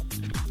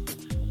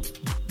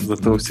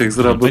 Зато у всех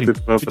заработает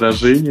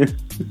воображение.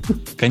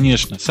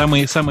 Конечно.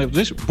 Самые,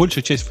 знаешь,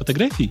 большая часть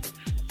фотографий,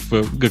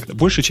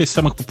 большая часть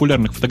самых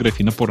популярных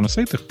фотографий на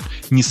порно-сайтах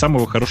не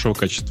самого хорошего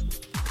качества.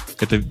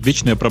 Это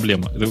вечная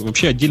проблема. Это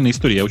вообще отдельная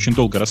история. Я очень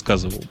долго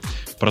рассказывал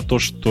про то,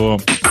 что...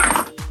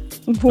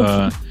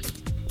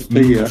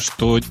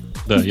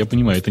 Да, я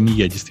понимаю, это не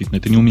я, действительно.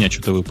 Это не у меня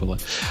что-то выпало.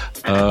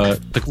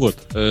 Так вот,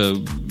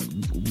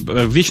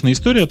 вечная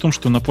история о том,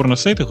 что на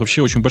порно-сайтах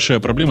вообще очень большая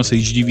проблема с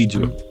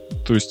HD-видео.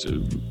 То есть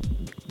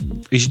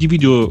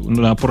HD-видео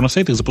на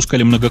порносайтах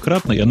запускали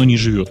многократно, и оно не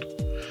живет.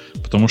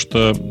 Потому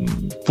что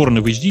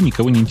порно в HD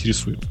никого не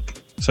интересует.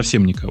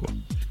 Совсем никого.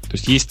 То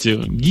есть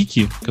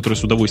гики, которые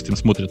с удовольствием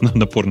смотрят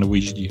на порно в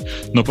HD,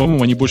 но,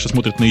 по-моему, они больше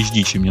смотрят на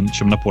HD,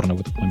 чем на порно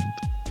в этот момент.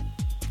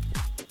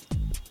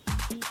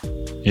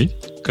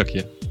 Как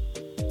я?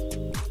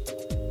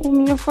 У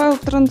меня файл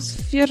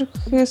transfer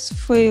has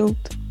failed.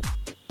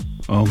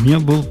 А у меня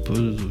был...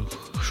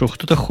 Что,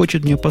 кто-то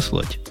хочет мне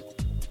послать.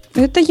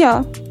 Это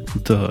я.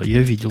 Да,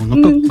 я видел.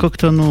 Но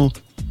как-то оно...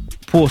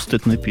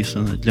 Posted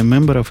написано для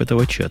мемберов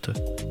этого чата.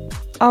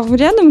 А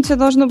рядом у тебя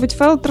должно быть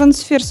файл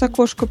трансфер с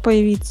окошка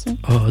появиться.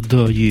 А,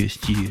 да,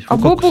 есть. А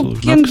Бобок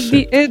can't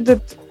be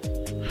added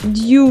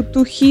due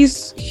to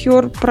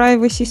her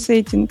privacy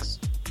settings.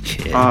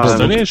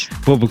 Представляешь?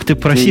 Бобок, ты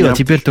просил, а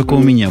теперь только у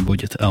меня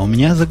будет. А у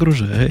меня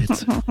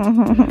загружается.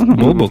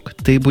 Бобок,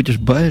 ты будешь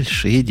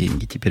большие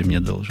деньги теперь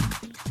мне должен.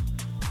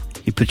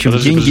 И причем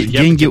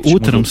деньги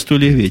утром,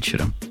 стулья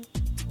вечером.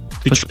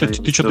 Ты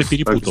что-то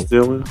перепутал.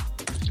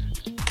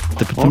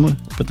 Да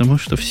потому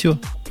что все.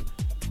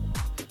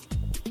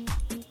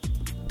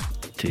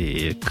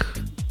 Так.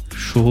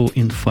 Show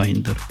in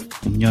Finder.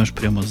 У меня аж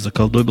прямо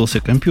заколдобился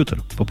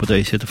компьютер,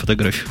 попытаясь эту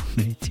фотографию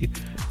найти.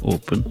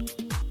 Open.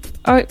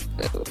 А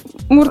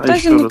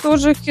Муртазин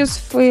тоже has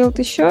failed.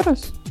 Еще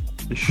раз?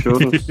 Еще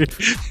раз.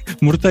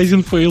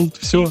 Муртазин failed.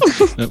 Все.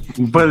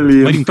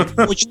 Блин. Маринка,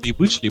 почтой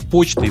вышли.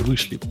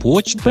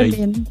 Почтой.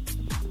 Блин.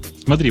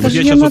 Смотри, вот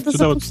я сейчас вот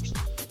сюда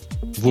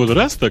вот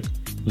раз так,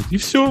 и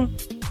все.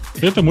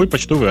 Это мой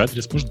почтовый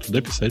адрес. Можно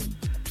туда писать.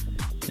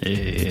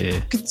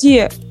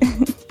 Где?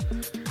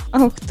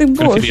 Ах ты,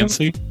 боже.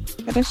 Конференции.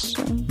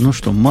 Хорошо. Ну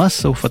что,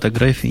 масса у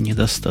фотографий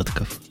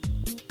недостатков.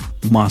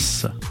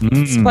 Масса.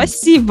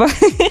 Спасибо.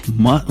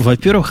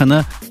 Во-первых,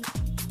 она...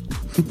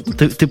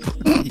 Ты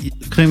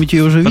кто-нибудь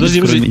ее уже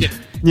видел? Подожди.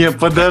 Не,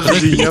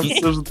 подожди, я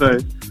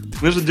обсуждаю.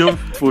 Мы ждем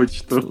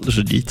почту.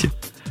 Ждите.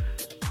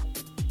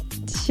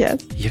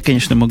 Сейчас. Я,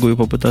 конечно, могу ее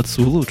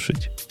попытаться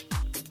улучшить.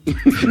 Ну,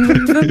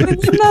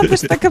 не надо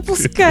ж так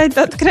опускать,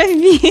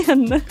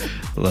 откровенно.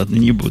 Ладно,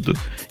 не буду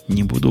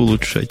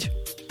улучшать.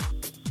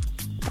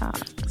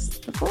 Так,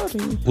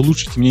 створы.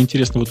 Улучшите, мне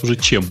интересно, вот уже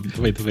чем.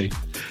 Давай.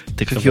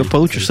 Ты как ее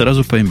получишь,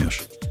 сразу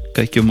поймешь,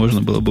 как ее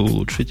можно было бы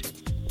улучшить.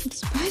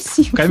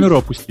 Спасибо. Камеру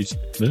опустить,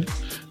 да?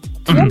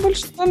 Я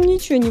больше вам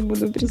ничего не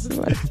буду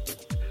присылать.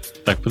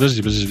 Так,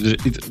 подожди.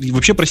 И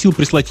вообще просил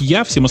прислать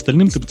я, всем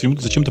остальным ты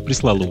почему-то зачем-то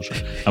прислала уже.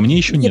 А мне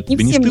еще нет. Не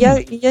всем,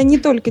 я не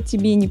только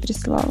тебе не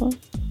прислала.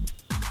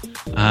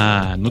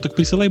 Ну так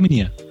присылай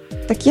мне.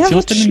 Так я всем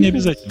вот остальным не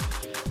обязательно.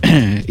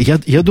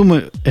 Я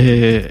думаю,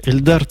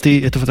 Эльдар,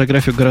 ты эту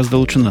фотографию гораздо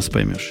лучше нас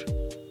поймешь.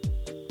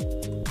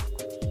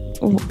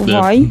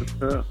 Вай.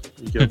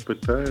 Я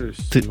пытаюсь.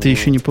 Ты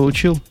еще не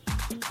получил?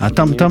 А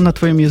там на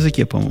твоем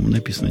языке, по-моему,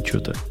 написано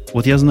что-то.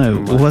 Вот я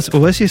знаю, у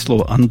вас есть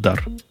слово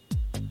 «андар»?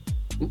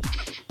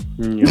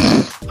 Нет.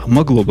 А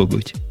могло бы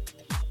быть.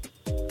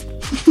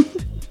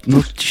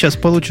 Ну, сейчас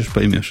получишь,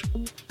 поймешь.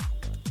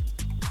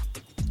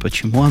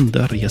 Почему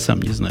андар, я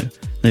сам не знаю.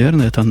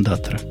 Наверное, это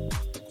андатра.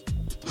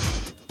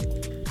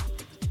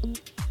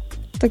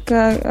 Так,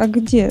 а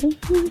где?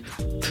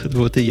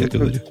 Вот и я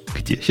говорю.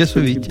 Где? Сейчас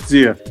увидите.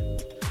 Где?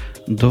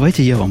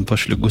 Давайте я вам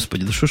пошлю,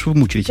 господи. Да что ж вы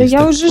мучаетесь? Да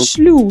я уже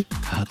шлю.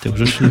 А, ты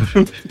уже шлешь.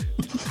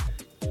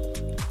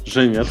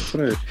 Женя,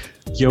 отправь.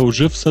 Я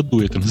уже в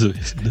саду, это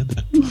называется.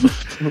 Да.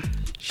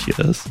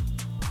 Сейчас.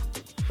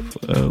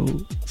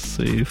 Файл,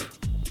 сейв.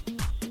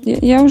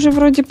 Я уже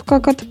вроде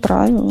как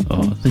отправила.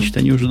 Значит,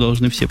 они уже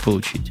должны все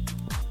получить.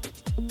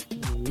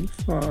 Не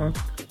факт.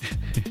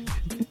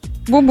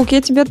 Бобук,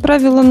 я тебе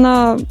отправила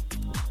на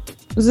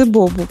The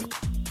Бобук.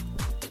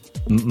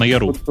 На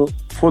Яру.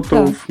 Фото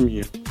of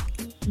me.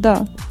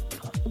 Да.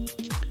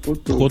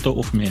 Фото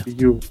of me.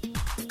 You.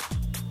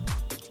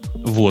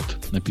 Вот,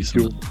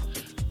 написано.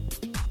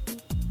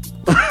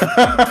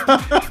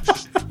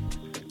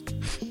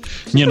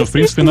 Не, ну в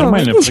принципе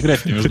нормальная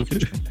фотография, между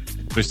прочим.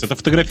 То есть эта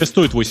фотография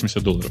стоит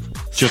 $80.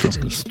 Честно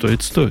скажу.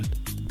 Стоит.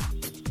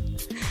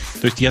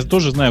 То есть я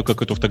тоже знаю,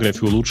 как эту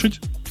фотографию улучшить,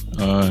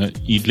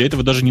 и для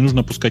этого даже не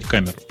нужно опускать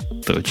камеру.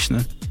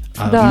 Точно.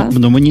 Да.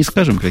 Но мы не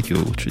скажем, как ее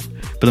улучшить.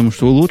 Потому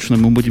что улучшенно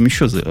мы будем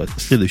еще за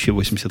следующие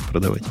 80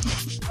 продавать.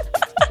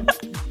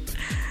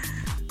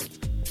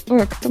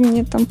 Ой, кто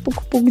мне там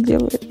пук-пук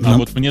делает?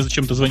 Вот мне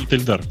зачем-то звонит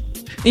Эльдар.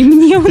 И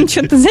мне он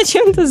что-то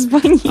зачем-то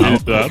звонит.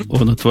 Эльдар?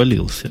 Он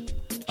отвалился.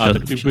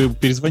 Так ты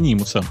перезвони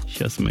ему сам.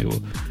 Сейчас мы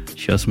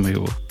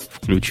его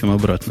включим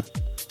обратно.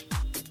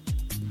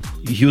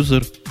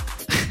 Юзер.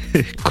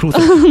 Круто.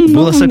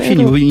 Было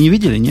сообщение, вы не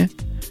видели, не?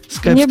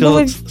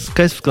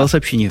 Skype сказал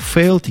сообщение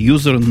failed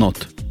user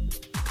not.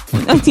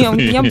 У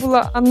меня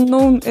было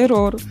unknown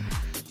error.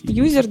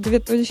 User,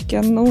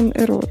 unknown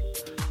error.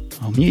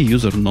 А у меня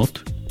user not.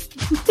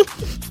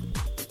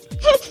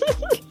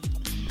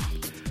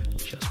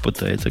 Сейчас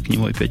пытается к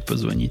нему опять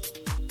позвонить.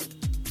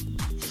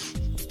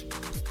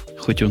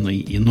 Хоть он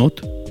и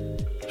not.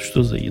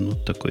 Что за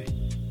енот такой?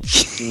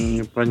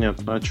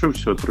 Непонятно. А что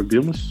все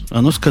отрубилось?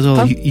 Оно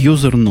сказало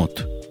user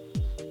not.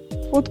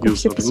 фотку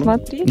все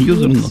посмотрели.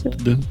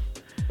 Юзернот, да.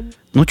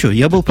 Ну что,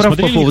 я был прав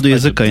по поводу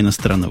языка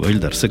иностранного,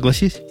 Эльдар,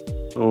 согласись?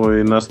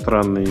 Ой,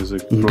 иностранный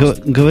язык.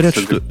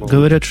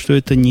 Говорят, что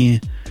это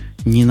не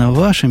на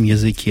вашем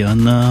языке, а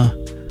на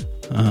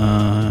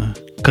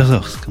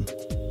казахском.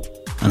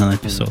 Она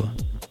написала.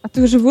 А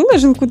ты уже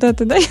выложил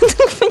куда-то, да? Я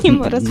так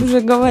понимаю, раз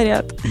уже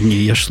говорят. Не,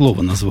 я ж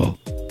слово назвал.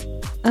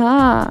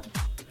 Да.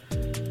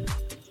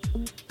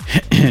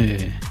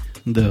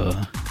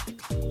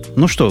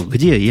 Ну что,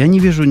 где? Я не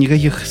вижу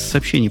никаких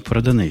сообщений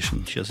про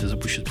Donation. Сейчас я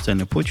запущу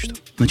специальную почту.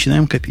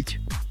 Начинаем копить.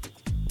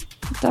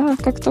 Да,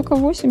 как только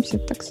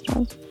 80, так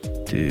сразу.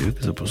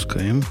 Так,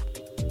 запускаем.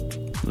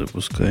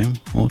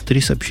 О,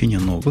 3 сообщения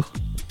новых.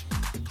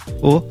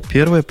 О,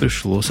 первое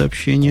пришло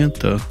сообщение.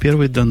 Так,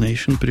 первый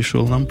Donation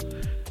пришел нам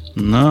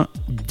на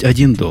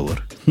 $1.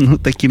 Ну,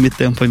 такими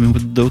темпами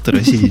вот до утра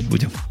сидеть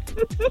будем.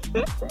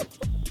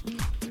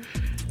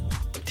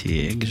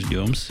 Так,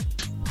 ждем-с.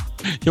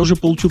 Я уже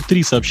получил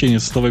 3 сообщения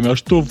со словами: а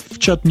что, в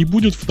чат не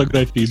будет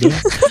фотографий, да?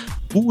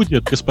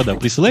 Будет, господа.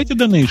 Присылайте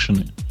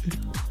донейшены.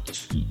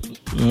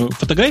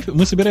 Фотографии.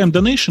 Мы собираем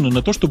донейшены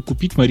на то, чтобы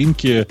купить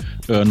Маринке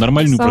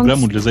нормальную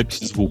программу для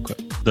записи звука.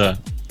 Да.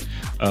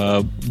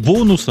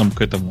 Бонусом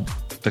к этому,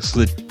 так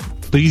сказать,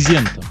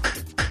 презентом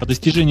по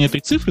достижении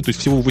этой цифры, то есть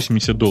всего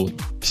 $80.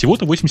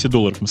 Всего-то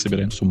 $80 мы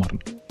собираем суммарно.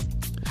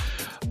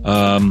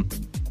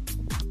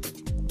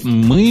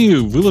 Мы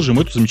выложим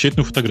эту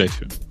замечательную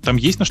фотографию. Там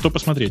есть на что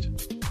посмотреть.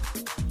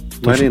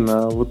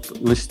 Марина, а вот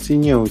на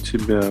стене у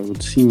тебя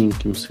вот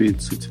синеньким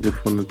светится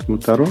телефон. Это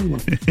Motorola?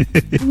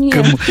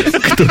 Нет.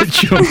 Кто о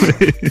чем?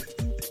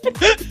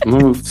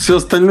 Ну, все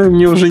остальное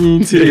мне уже не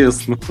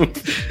интересно.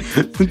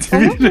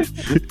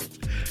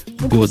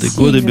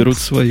 Годы берут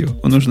свое.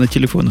 Он уже на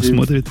телефоны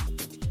смотрит.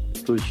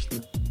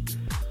 Точно.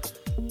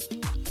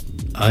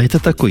 А это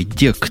такой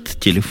дект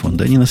телефон,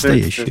 да, не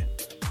настоящий.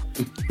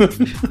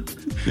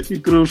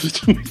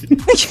 Игрушечный.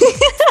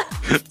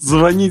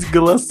 Звонить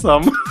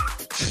голосам.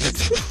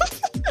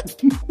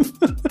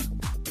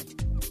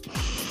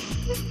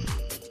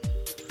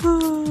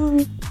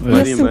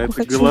 Марина,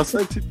 это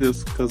голоса тебе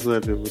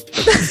сказали? Вот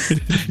так.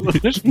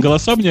 Знаешь,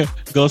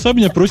 голоса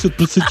меня просят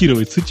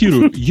процитировать.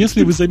 Цитирую: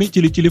 если вы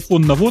заметили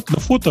телефон на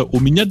фото, у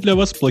меня для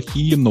вас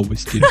плохие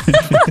новости.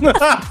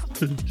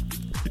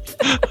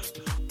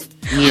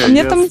 Не, я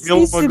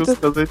смело могу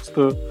сказать,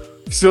 что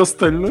все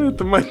остальное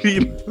это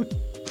Марина.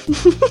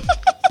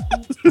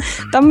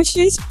 Там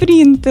еще есть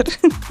принтер,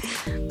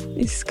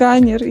 и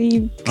сканер,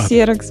 и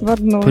ксерокс в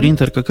одном.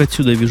 Принтер, как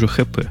отсюда вижу,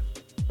 ХП.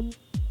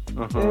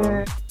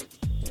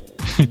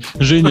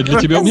 Женя, для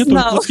тебя у меня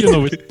тоже плохие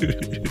новости.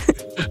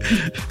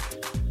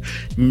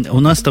 У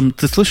нас там,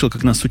 ты слышал,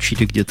 как нас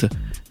учили где-то?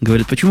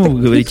 Говорят, почему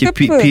вы говорите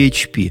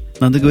PHP?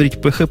 Надо говорить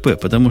PHP,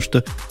 потому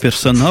что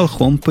персонал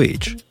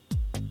homepage.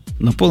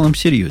 На полном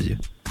серьезе.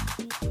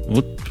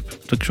 Вот,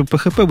 так что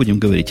PHP будем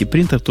говорить, и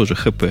принтер тоже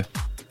HP.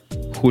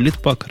 Хулит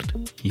Паккард.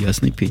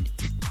 Ясный пень.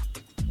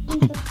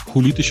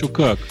 Хулит еще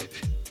как.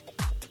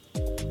 А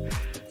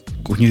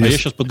я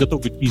сейчас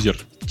подготовлю тизер.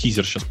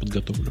 Тизер сейчас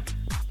подготовлю.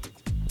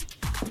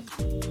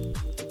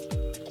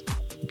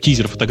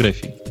 Тизер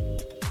фотографий.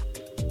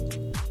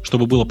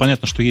 Чтобы было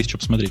понятно, что есть что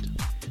посмотреть.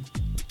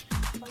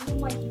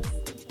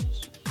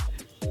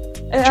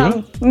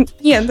 Че?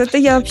 Нет, это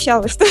я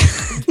общалась.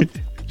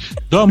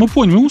 Да, мы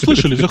поняли, мы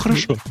услышали, все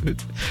хорошо.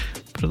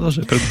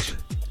 Продолжай.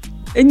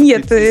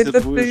 Нет,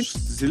 это будешь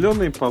с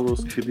зеленой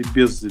полоской или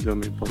без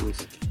зеленой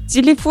полоски?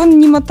 Телефон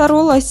не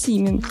Motorola, а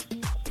Siemens.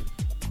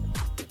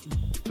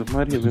 Да,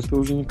 Марина, это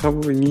уже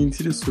никого не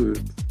интересует.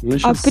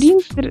 А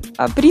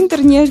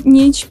принтер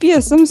не HP, а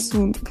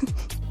Samsung.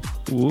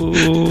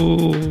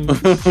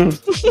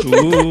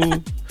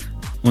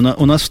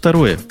 У нас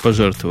второе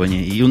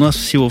пожертвование. И у нас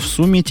всего в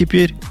сумме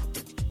теперь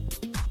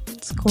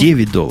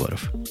 $9.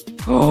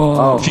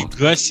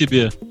 Фига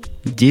себе!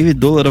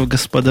 $9,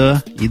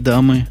 господа и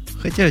дамы.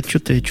 Хотя,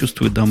 что-то я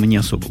чувствую, дамы не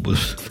особо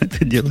будут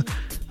это дело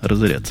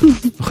разоряться. Ну,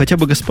 хотя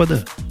бы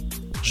господа.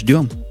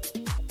 Ждем.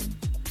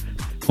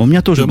 У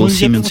меня тоже был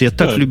Siemens. Я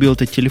так любил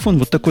этот телефон.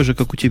 Вот такой же,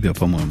 как у тебя,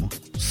 по-моему.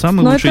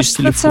 Самый лучший из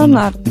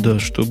телефонов. Да,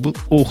 что был.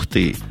 Ух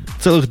ты!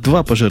 Целых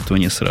 2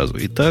 пожертвования сразу.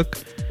 Итак,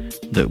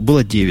 да,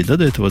 было 9, да,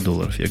 до этого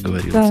 $, я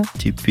говорил. Да.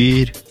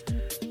 Теперь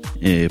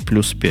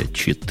плюс 5,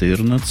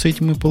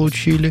 14 мы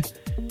получили.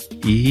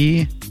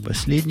 И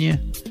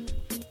последнее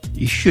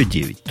еще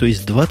 9. То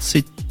есть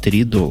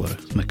 $23.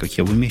 Смотри, как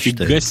я в уме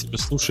считаю. Фига себе,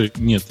 слушай,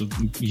 нет,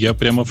 я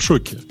прямо в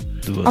шоке.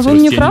 20. А вы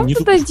мне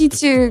правда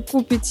дадите,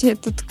 купите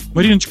этот...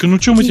 Мариночка, ну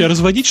что, мы тебя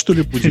разводить, что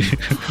ли, будем?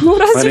 Ну,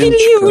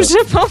 развели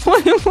уже,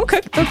 по-моему,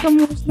 как только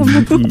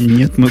можно было.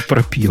 Нет, мы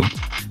пропьем.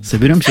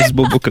 Соберемся с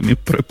бобоками,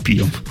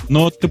 пропьем.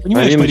 Но ты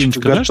понимаешь,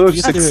 Мариночка, да?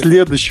 Готовься к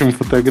следующим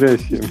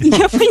фотографиям.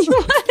 Я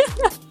понимаю.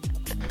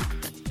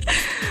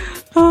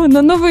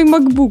 На новый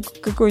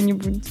MacBook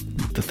какой-нибудь.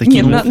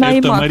 Нет, на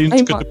iMac.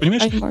 Мариночка,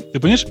 iMac. ты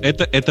понимаешь,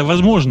 это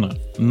возможно,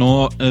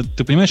 но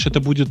ты понимаешь, это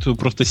будет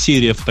просто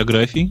серия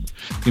фотографий,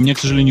 и мне, к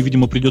сожалению,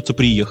 видимо, придется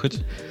приехать.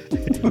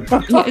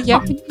 Я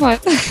понимаю.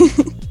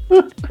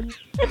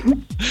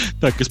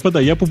 Так, господа,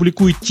 я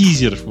публикую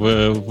тизер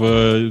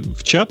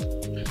в чат.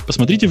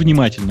 Посмотрите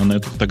внимательно на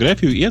эту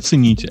фотографию и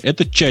оцените.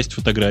 Это часть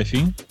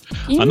фотографии.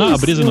 Она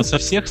обрезана со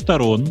всех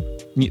сторон.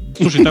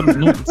 Слушай, там,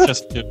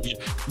 сейчас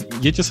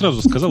я тебе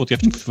сразу сказал, вот я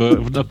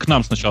к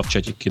нам сначала в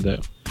чатик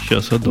кидаю.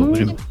 Сейчас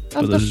одобрим.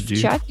 Подожди.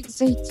 В чатик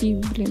зайти,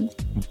 блин.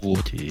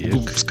 Вот.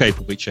 В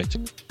скайповый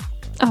чатик.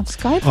 В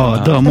скайп?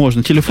 Да,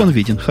 можно. Телефон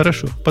виден.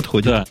 Хорошо,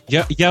 подходит. Да.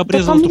 Я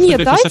обрезал эту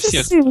фотографию со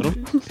всех сторон.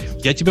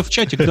 Я тебе в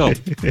чатик дал.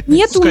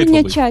 Нет у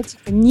меня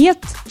чатика. Нет.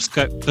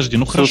 Подожди,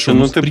 хорошо.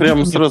 Слушай, ты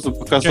прямо сразу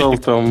показал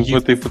там в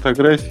этой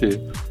фотографии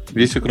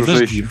весь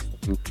окружающий.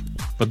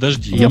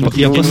 Подожди. Я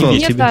послал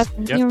тебе.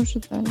 Мне уже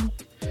дали.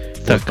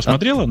 Так,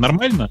 посмотрела?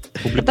 Нормально?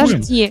 Публикуем?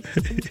 Подожди.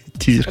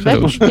 Тизер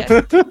хорош.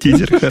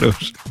 Тизер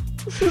хорош.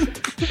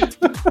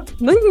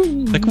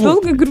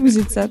 Долго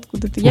грузится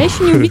откуда-то. Я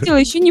еще не увидела,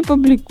 еще не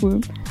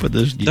публикую.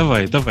 Подожди.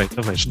 Давай,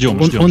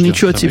 ждем. Он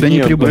ничего от тебя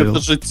не прибавил.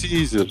 Это же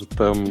тизер.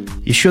 Там...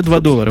 Еще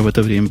 $2 в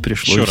это время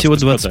пришло. Еще всего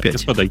раз, 25.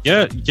 Господа,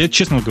 я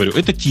честно говорю,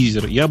 это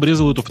тизер. Я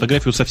обрезал эту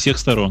фотографию со всех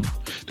сторон.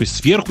 То есть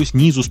сверху,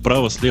 снизу,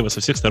 справа, слева,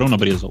 со всех сторон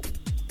обрезал.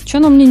 Че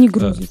оно мне не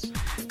грузится?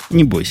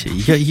 Не бойся,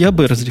 я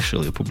бы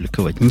разрешил ее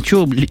публиковать.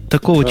 Ничего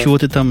такого, чего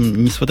ты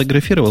там не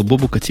сфотографировал,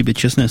 Бобука тебе,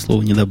 честное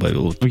слово, не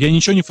добавил. Я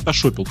ничего не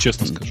фотошопил,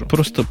 честно скажу.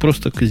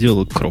 Просто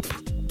сделал кроп.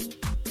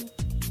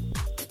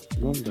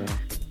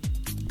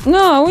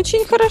 Да.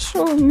 Очень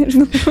хорошо,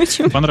 между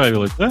прочим.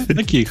 Понравилось, да?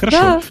 Окей, хорошо.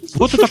 Да.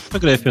 Вот эта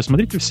фотография,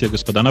 смотрите все,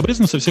 господа. Она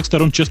обрезана со всех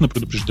сторон, честно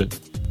предупреждаю.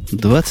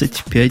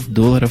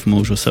 $25 мы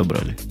уже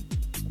собрали.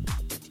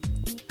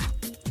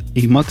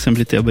 И максом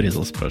ли ты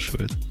обрезал,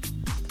 спрашивают.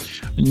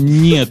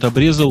 Нет,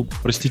 обрезал,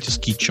 простите,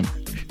 скетчем.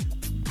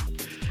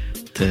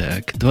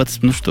 Так,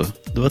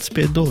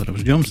 $25.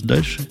 Ждем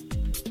дальше.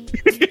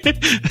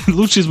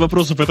 Лучший из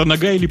вопросов — это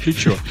нога или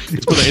плечо?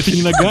 Господа, это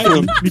не нога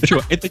или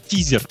плечо, это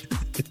тизер.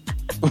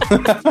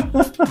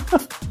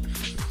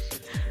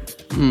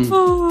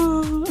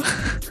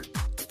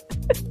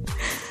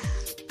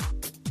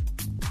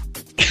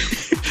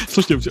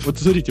 Слушайте, вот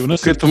смотрите, у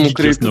нас к этому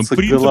крепится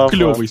принтер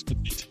клевый,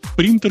 смотрите.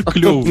 Принтер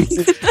клевый.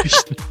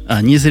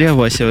 Не зря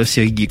Вася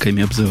всех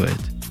гиками обзывает.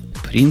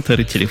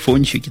 Принтеры,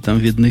 телефончики там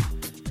видны.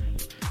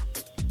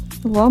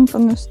 Лампа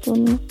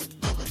настольная.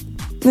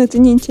 Но это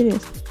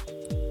неинтересно.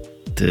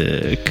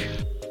 Так.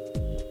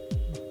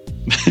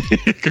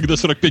 Когда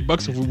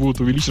 $45 будут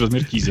увеличить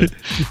размер тизера.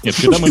 Нет,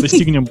 когда мы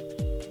достигнем...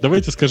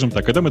 Давайте скажем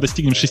так, когда мы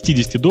достигнем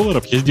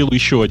 $60, я сделаю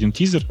еще один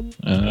тизер.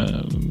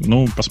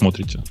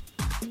 Посмотрите.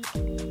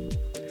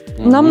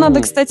 Нам надо,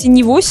 кстати,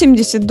 не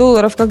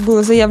 $80, как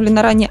было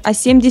заявлено ранее, а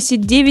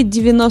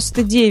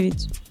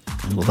 79,99.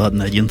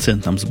 Ладно, 1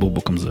 цент нам с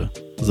Бобуком за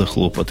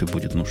хлопоты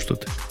будет, что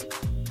ты.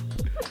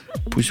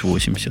 Пусть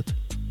 80.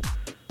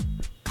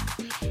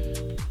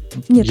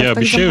 Нет, я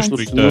обещаю, что...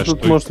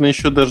 тут можно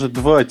еще даже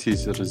 2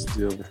 тизера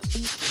сделать.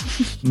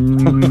 Ты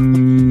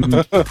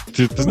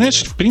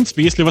знаешь, в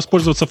принципе, если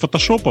воспользоваться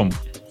фотошопом,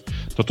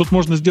 то тут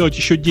можно сделать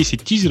еще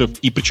 10 тизеров,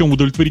 и причем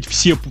удовлетворить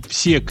все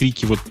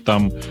крики вот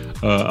там,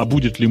 а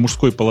будет ли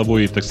мужской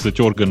половой, так сказать,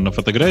 орган на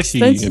фотографии.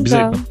 Кстати,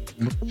 обязательно.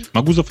 Да.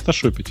 Могу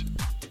зафотошопить.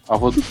 А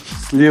вот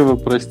слева,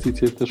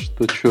 простите, это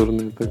что,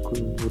 черное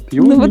такое?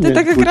 Вот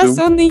это как раз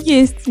он и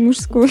есть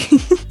мужской.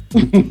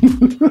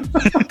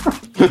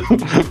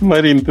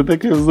 Марин, ты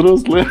такая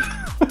взрослая.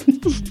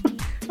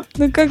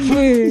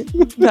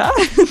 Да.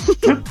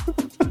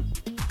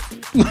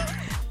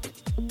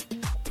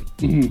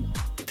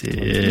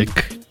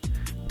 Так.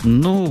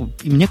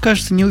 Мне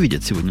кажется, не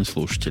увидят сегодня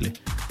слушатели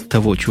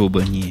того, чего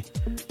бы они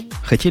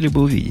хотели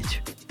бы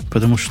увидеть.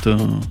 Потому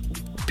что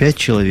 5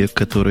 человек,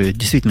 которые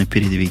действительно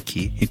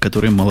передовики и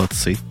которые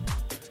молодцы.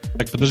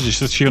 Так, подожди,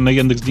 сейчас еще на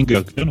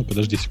Яндекс.Деньгах гляну,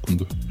 подожди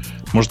секунду.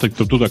 Может,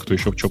 туда кто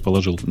еще что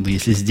положил.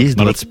 Если здесь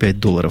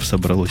 $25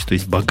 собралось, то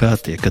есть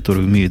богатые,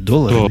 которые умеют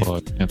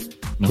долларами, нет.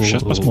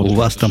 сейчас посмотрим. У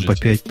вас там по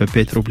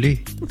 5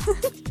 рублей?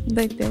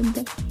 Дай 5,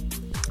 да.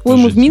 Ой,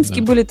 мы в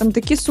Минске были, там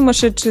такие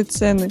сумасшедшие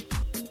цены.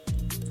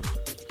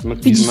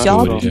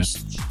 50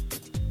 тысяч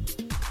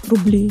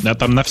рублей. Да,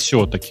 там на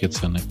все такие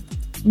цены.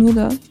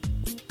 Да.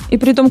 И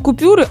при этом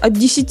купюры от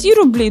 10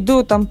 рублей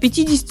до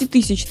 50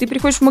 тысяч. Ты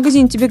приходишь в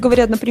магазин, тебе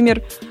говорят,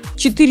 например,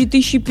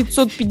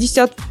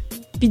 4550,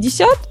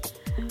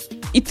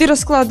 и ты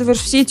раскладываешь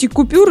все эти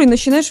купюры и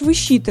начинаешь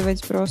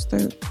высчитывать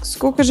просто.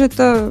 Сколько же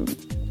это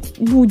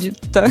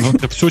будет-то?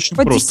 Это все очень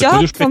просто. Ты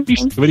кладешь 5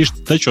 тысяч, говоришь,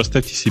 да что,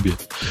 оставьте себе.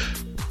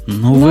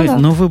 Вы,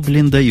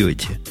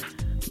 даете.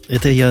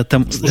 Это я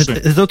там...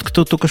 Это тот,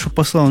 кто только что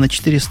послал на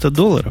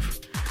 $400,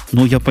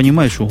 я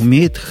понимаю, что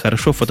умеет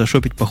хорошо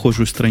фотошопить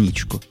похожую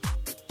страничку.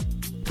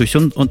 То есть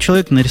он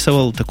человек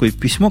нарисовал такое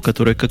письмо,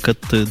 которое как от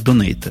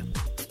донейта.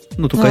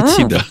 Только от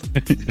себя.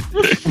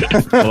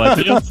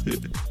 Молодец.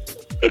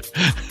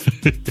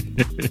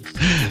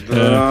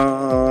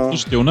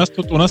 Слушайте, у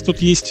нас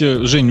тут есть,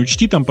 Жень,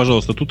 учти там,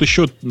 пожалуйста, тут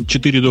еще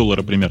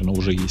 $4 примерно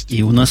уже есть.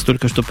 И у нас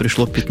только что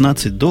пришло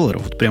 $15,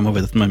 вот прямо в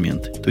этот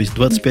момент. То есть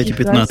 25 и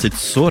 15 –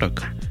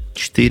 40,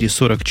 4 –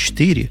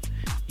 44,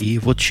 и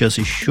вот сейчас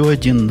еще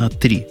один на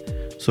 3.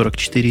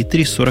 44 и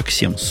 3 –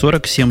 47.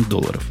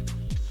 $47.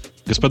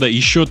 Господа,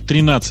 еще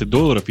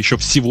 $13, еще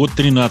всего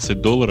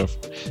 $13,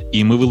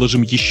 и мы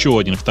выложим еще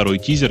один второй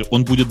тизер.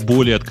 Он будет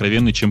более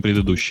откровенный, чем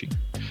предыдущий.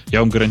 Я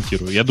вам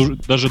гарантирую. Я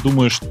даже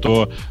думаю,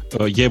 что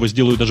я его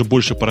сделаю даже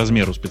больше по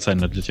размеру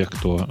специально для тех,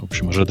 кто, в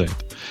общем, ожидает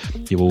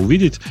его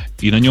увидеть.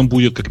 И на нем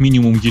будет как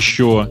минимум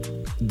еще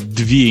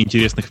 2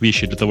 интересных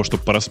вещи для того,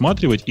 чтобы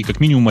порассматривать, и как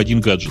минимум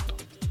 1 гаджет.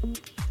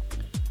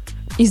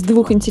 Из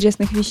 2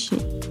 интересных вещей.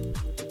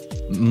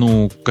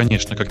 Ну,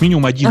 конечно, как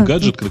минимум 1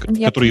 гаджет,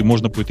 который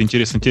можно будет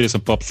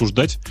интересом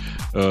пообсуждать,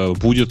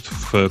 будет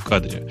в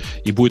кадре.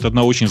 И будет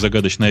одна очень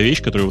загадочная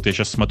вещь, которую вот я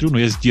сейчас смотрю, но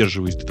я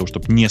сдерживаюсь для того,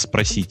 чтобы не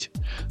спросить,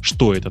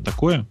 что это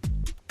такое.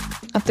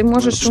 А ты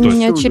можешь у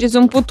меня через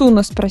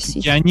Умпутуна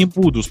спросить. Я не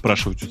буду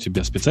спрашивать у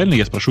тебя специально,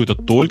 я спрошу это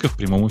только в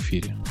прямом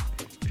эфире.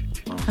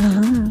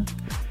 Ага.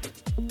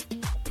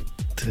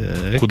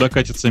 Так. Куда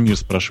катится мир,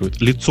 спрашивают.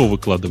 Лицо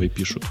выкладывай,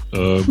 пишут.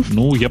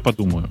 Ну, я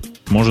подумаю.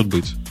 Может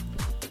быть.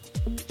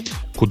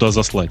 Куда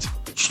заслать?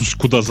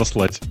 Куда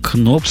заслать?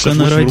 Кнопка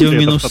на радио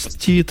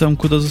 -T, там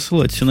куда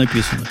засылать, все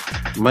написано.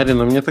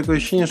 Марина, у меня такое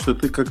ощущение, что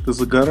ты как-то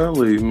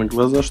загорала и на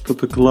глаза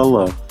что-то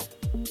клала.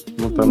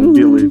 Ну, там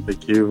белые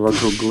такие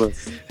вокруг глаз.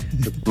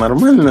 Это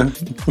нормально?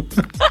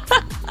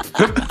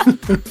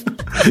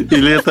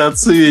 Или это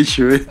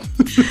отсвечивает?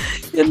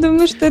 Я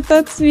думаю, что это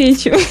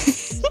отсвечивает.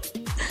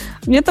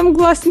 Мне там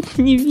глаз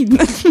не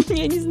видно.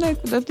 Я не знаю,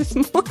 куда ты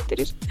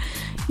смотришь.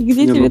 И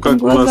где тебе там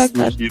глаза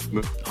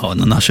кажутся. О,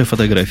 на нашей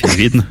фотографии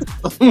видно.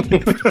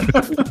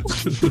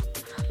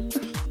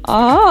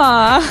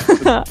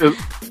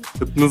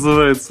 Это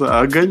называется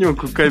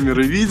огонек у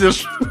камеры,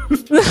 видишь?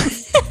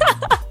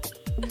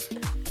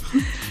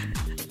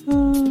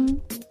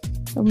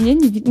 У меня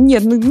не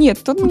видно.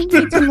 Нет, то не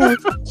видно.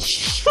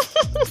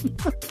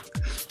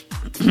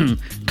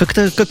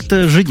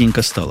 Как-то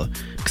жиденько стало.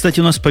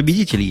 Кстати, у нас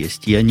победитель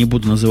есть. Я не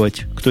буду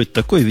называть, кто это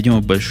такой. Видимо,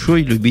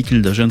 большой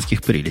любитель до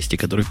женских прелестей,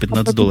 который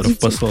 $15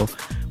 послал.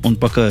 Он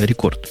пока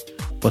рекорд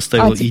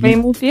поставил. Типа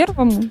ему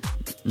первому?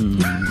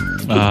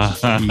 Я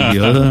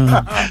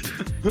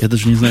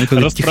даже не знаю, как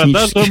это технически.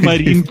 Распродажа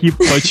Маринки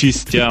по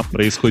частям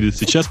происходит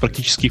сейчас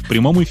практически в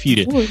прямом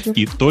эфире.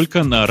 И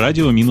только на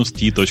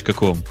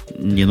radio-t.com.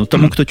 Не, ну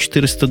тому, кто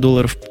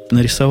 $400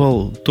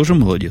 нарисовал, тоже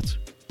молодец.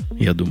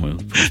 Я думаю,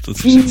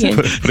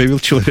 проявил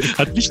человек.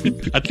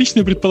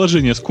 Отличное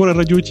предположение. Скоро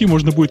радио Ти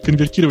можно будет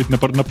конвертировать на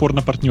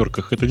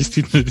порно-партнерках. Это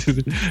действительно,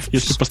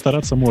 если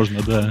постараться,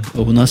 можно, да.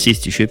 У нас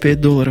есть еще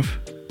 $5.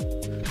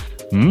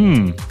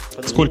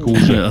 Сколько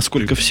уже? А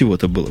сколько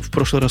всего-то было? В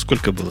прошлый раз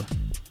сколько было?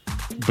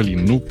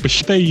 Блин, ну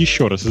посчитай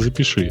еще раз и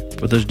запиши.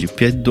 Подожди,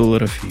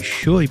 $5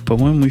 еще, и,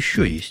 по-моему,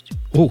 еще есть.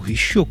 Ох,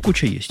 еще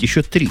куча есть.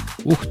 Еще 3.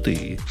 Ух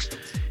ты.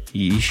 И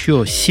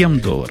еще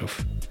 $7.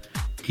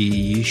 И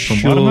еще...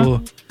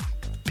 Суммарно?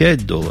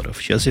 $5.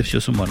 Сейчас я все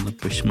суммарно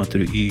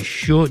посмотрю. И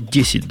еще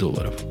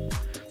 $10.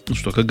 Ну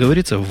что, как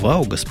говорится,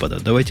 вау, господа,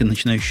 давайте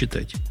начинаю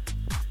считать.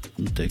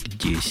 Так,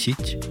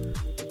 10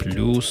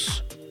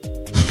 плюс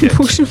 5,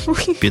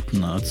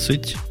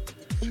 15.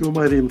 Все,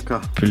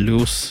 Маринка.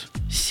 Плюс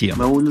 7.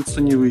 На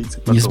улицу не выйти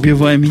потом. Не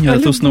сбивай меня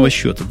от устного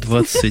счета.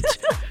 20.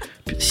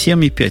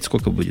 7 и 5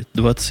 сколько будет?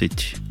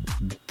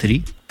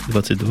 23?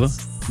 22?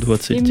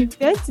 20. 7 и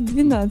 5 –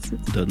 12.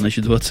 Да,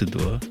 значит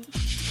 22.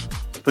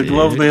 Так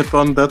главное, эту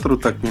андатру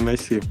так не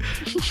носи.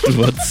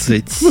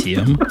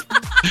 27.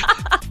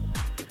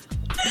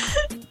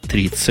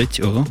 30.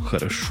 О,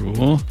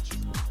 хорошо.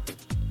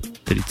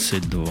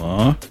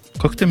 32.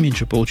 Как-то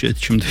меньше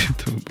получается, чем до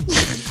этого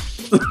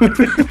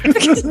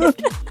было.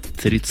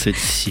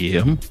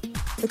 37.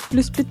 Так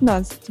плюс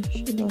 15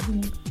 еще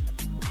должно.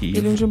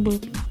 Или уже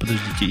был?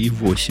 Подождите, и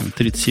 8.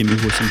 37 и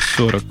 8,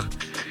 40.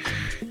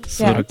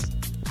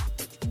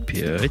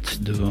 45,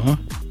 да.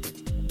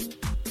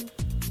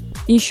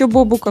 И еще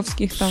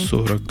бобуковских там.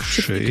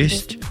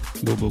 46.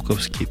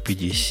 Бобуковские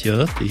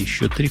 50. И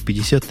еще 3,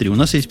 53. У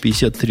нас есть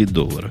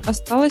 $53.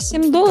 Осталось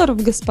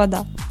 $7,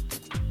 господа.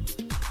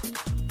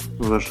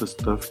 Ваши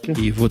ставки.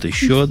 И вот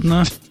еще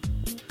одна.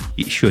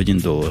 Еще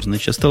 $1.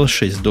 Значит, осталось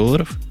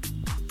 $6.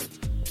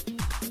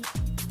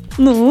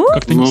 Ну?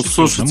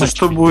 Слушайте,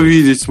 чтобы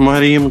увидеть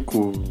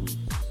Маринку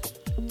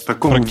в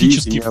таком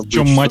практически виде, в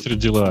чем мать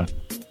родила.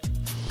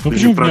 Ну,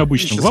 почему в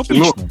необычном? В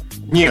обычном.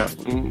 Не,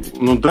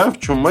 ну да, в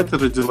чем мать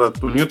родила,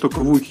 у нее только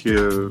в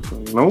ухе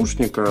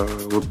наушника.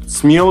 Вот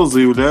смело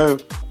заявляю.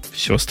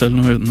 Все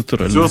остальное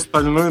натуральное. Все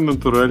остальное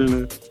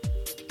натуральное.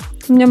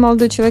 У меня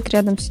молодой человек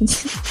рядом сидит.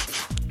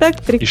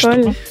 Так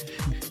прикольно.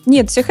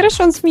 Нет, все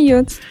хорошо, он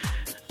смеется.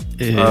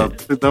 А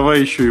ты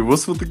давай еще его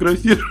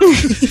сфотографируй.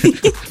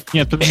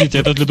 Нет, подождите,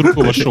 это для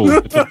другого шоу.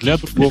 Это для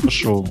другого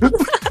шоу.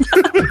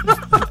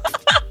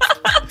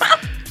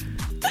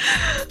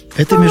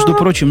 Это, между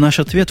прочим, наш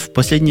ответ в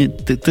последний...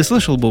 Ты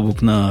слышал,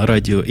 Бобук, на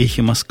радио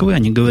 «Эхи Москвы»?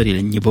 Они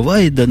говорили, не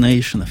бывает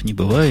донейшенов, не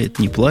бывает,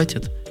 не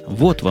платят.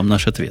 Вот вам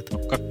наш ответ. Ну,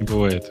 как не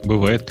бывает?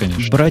 Бывает,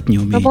 конечно. Брать не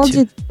умеете.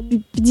 Обалдеть.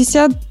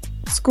 50...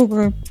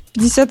 Сколько?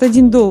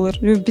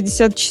 $51.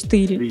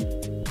 54.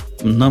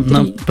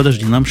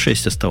 Подожди, нам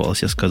 6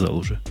 оставалось, я сказал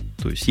уже.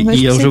 То есть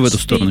Значит, я уже в эту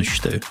 54. сторону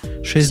считаю.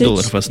 $6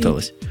 54.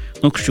 осталось.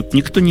 Ну,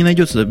 никто не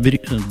найдется.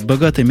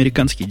 Богатый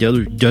американский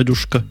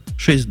дядюшка.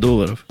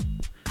 $6.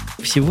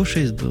 Всего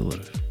 $6.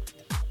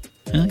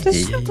 Да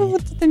что вы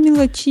вот это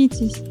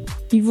мелочитесь?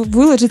 И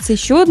выложится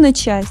еще одна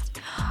часть.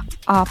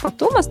 А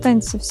потом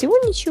останется всего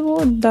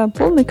ничего до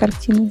полной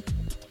картины.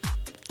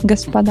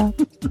 Господа.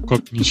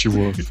 Как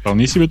ничего.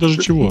 Вполне себе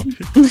даже чего.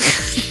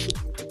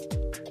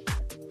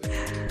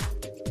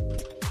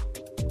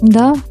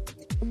 Да.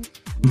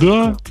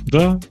 Да.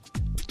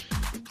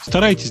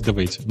 Старайтесь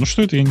давайте. Ну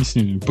что это я не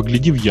сниму?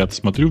 Погляди в яд.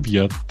 Смотрю в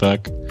яд.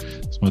 Так.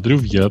 Смотрю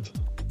в яд.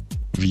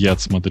 В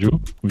яд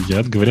смотрю. В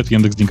яд. Говорят, в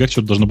Яндекс.Деньгах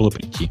что-то должно было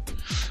прийти.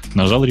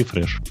 Нажал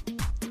рефреш.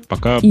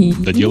 Пока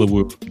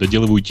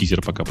доделываю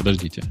тизер пока.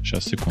 Подождите.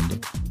 Сейчас, секунду.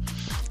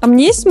 А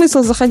мне есть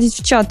смысл заходить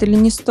в чат или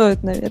не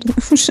стоит, наверное,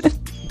 уже?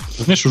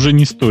 Ты знаешь, уже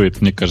не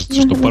стоит, мне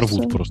кажется, что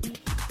порвут просто.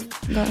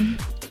 Да.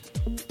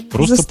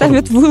 Просто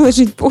заставят порвут.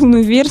 выложить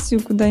полную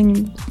версию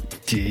куда-нибудь.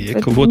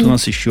 Так, вот у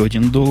нас еще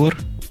 $1.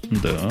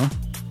 Да.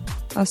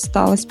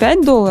 Осталось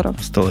 $5.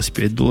 Осталось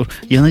 $5.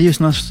 Я надеюсь,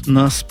 нас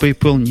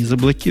PayPal не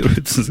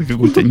заблокирует за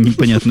какую-то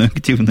непонятную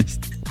активность.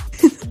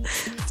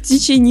 В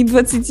течение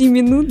 20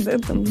 минут, да,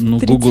 там. Ну,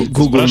 30.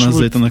 Google нас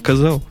за это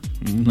наказал.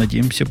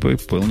 Надеемся,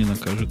 PayPal не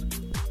накажет.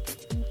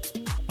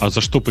 А за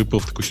что PayPal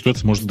в такой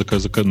ситуации может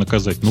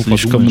наказать? Ну,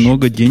 слишком подумаешь.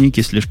 много денег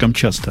и слишком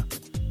часто.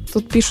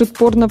 Тут пишут,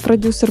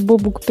 порно-продюсер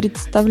Бобук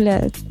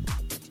представляет.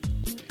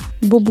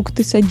 Бобук,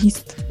 ты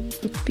садист.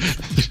 Тут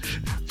пишут.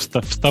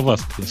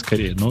 Вставаст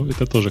скорее, но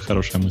это тоже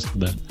хорошая мысль,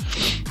 да.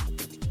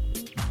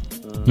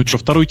 Ну что,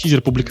 второй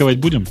тизер публиковать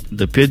будем?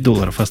 Да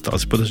 $5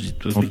 осталось, подожди.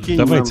 Окей,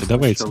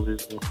 Давайте.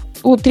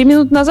 О, 3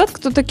 минуты назад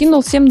кто-то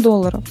кинул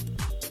 $7.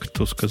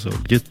 Кто сказал?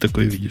 Где ты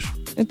такое видишь?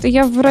 Это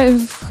я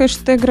в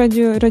хэштег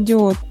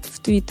радио в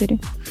Твиттере.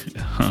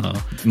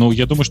 Ну,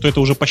 я думаю, что это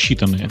уже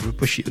посчитанные.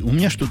 У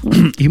меня что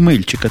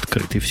имейльчик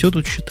открыт, и все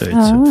тут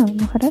считается.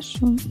 Ну хорошо.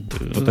 Да.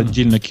 Вот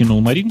отдельно кинул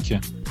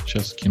Маринке.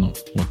 Сейчас кину.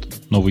 Вот,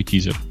 новый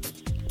тизер.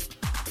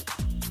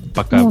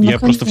 Пока. Ну, Я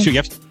просто все...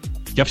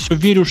 Я все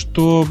верю,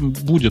 что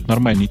будет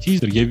нормальный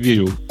тизер. Я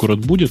верю, город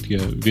будет. Я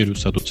верю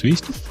саду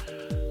цвести.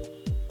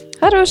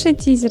 Хороший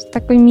тизер,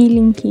 такой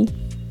миленький.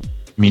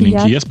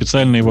 Миленький. Я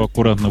специально его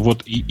аккуратно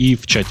вот и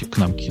в чатик к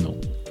нам кинул.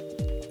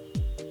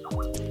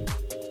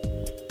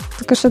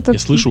 Только что-то... Я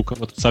слышу, у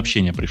кого-то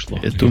сообщение пришло.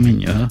 Это у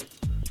меня.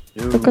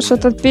 Только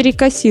что-то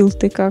перекосил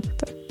ты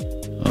как-то.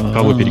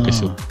 Кого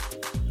перекосил?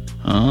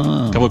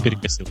 А-а-а. Кого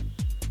перекосил?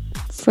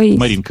 Фейс.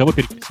 Марин, кого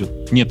перекосил?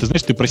 Нет, ты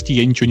знаешь, ты прости,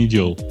 я ничего не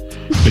делал.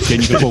 То есть я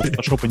никакого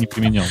фотошопа не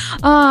применял.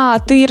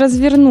 Ты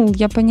развернул,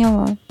 я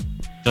поняла.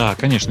 Да,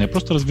 конечно, я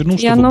просто развернул, И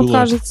чтобы оно было...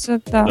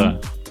 кажется, да.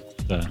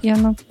 Да. И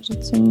оно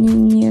кажется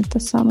не это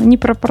самое,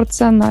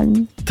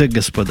 непропорционально. Так,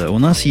 господа, у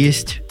нас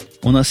есть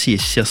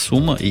вся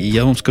сумма, и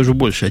я вам скажу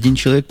больше. Один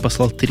человек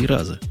послал 3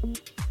 раза.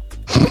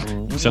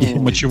 Вся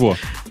сумма чего?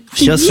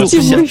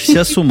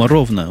 Вся сумма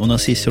ровно. У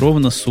нас есть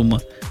ровно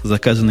сумма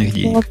заказанных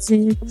денег.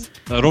 Молодец.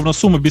 Ровно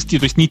сумма без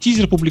тизера. То есть не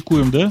тизер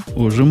публикуем, да?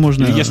 Уже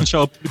можно... Или я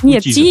сначала публикую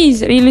Нет, тизер?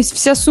 тизер. Или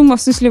вся сумма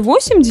в смысле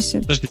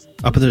 80? Подожди.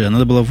 подожди,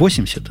 надо было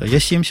 80, а я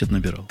 70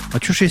 набирал. А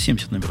что ж я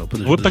 70 набирал?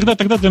 Подожди, Вот тогда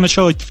для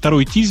начала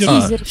второй тизер.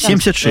 Тизер, да.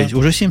 76,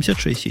 уже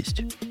 76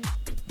 есть.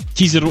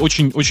 Тизер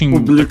очень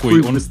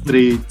Публикуй такой.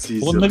 быстрее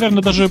тизер. Он,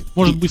 наверное, даже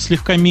может быть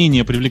слегка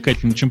менее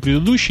привлекательным, чем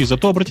предыдущий.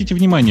 Зато обратите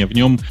внимание, в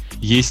нем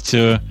есть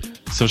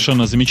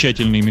совершенно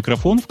замечательный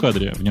микрофон в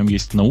кадре, в нем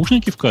есть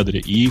наушники в кадре,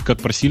 и,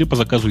 как просили по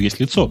заказу, есть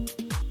лицо.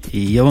 И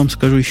я вам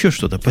скажу еще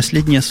что-то.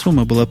 Последняя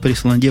сумма была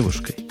прислана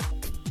девушкой.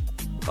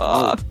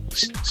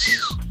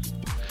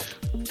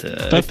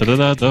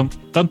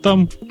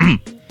 Там.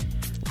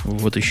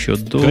 Вот еще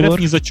 $1. Говорят,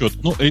 не зачет.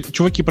 Ну,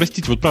 чуваки,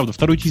 простите, вот правда,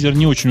 второй тизер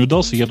не очень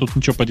удался, я тут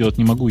ничего поделать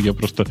не могу, я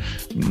просто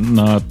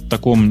на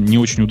таком не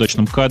очень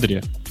удачном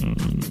кадре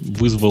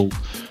вызвал,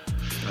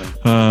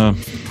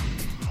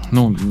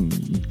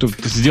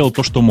 сделал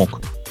то, что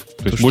мог.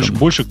 То есть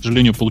больше, к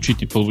сожалению,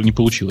 получить не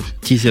получилось.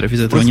 Тизеров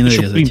из этого не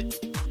нарезать.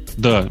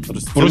 Да,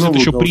 просят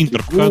еще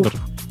принтер в кадр.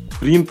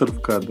 Принтер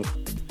в кадр.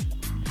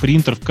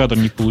 Принтер в кадр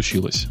не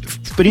получилось.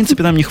 В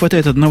принципе, нам не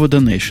хватает одного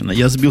донейшена.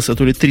 Я сбился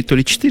то ли $3, то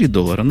ли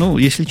 $4. Ну,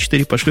 если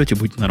 4 пошлете,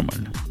 будет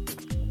нормально.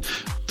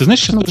 Ты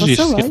знаешь, сейчас Ну, я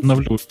сейчас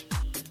обновлю.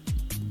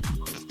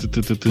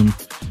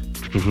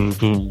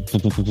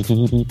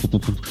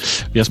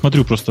 Я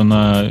смотрю просто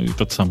на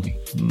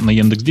на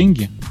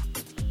Яндекс.Деньги.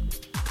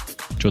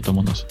 Что там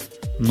у нас?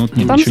 Ну,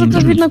 Там что-то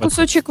видно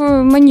кусочек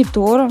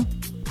монитора.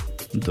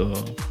 Да.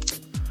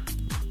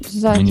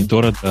 Сзади.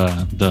 Монитора,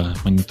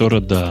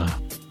 да.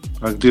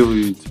 А где вы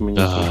видите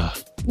монитор? Да.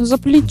 Ну, за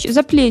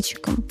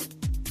плечиком.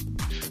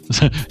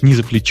 Не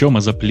за плечом,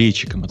 а за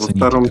плечиком. Во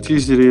втором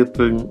тизере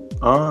это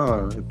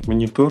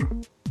монитор?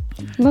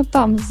 Ну,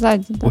 там,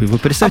 сзади. Да. Ой, вы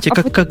представьте,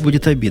 как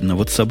будет обидно.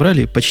 Вот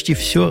собрали почти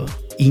все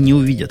и не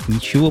увидят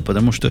ничего,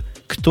 потому что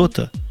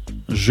кто-то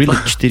жилит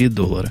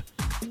 $4.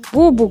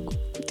 Бобук,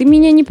 ты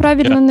меня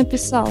неправильно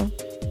написал.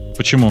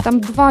 Почему?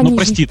 Там 2 Ну,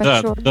 прости,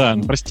 да,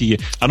 прости,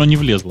 оно не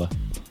влезло.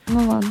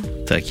 Ну, ладно.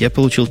 Так, я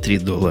получил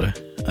 $3.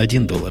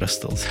 $1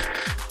 остался.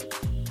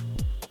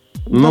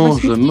 Ну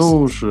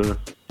уже.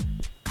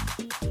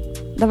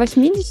 До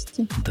 80?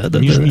 Да.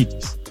 Не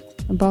жмитесь.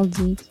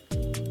 Обалдеть.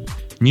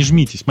 Не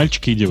жмитесь,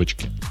 мальчики и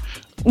девочки.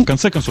 В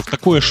конце концов,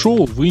 такое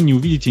шоу вы не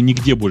увидите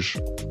нигде больше.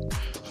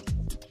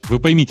 Вы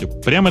поймите,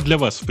 прямо для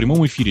вас в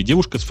прямом эфире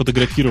девушка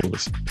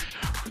сфотографировалась,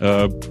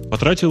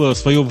 потратила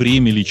свое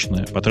время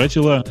личное,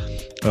 потратила,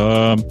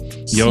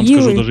 я вам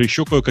скажу, даже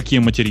еще кое-какие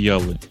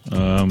материалы,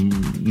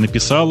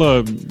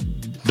 написала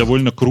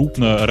довольно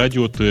крупно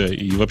радио Т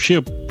и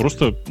вообще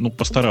просто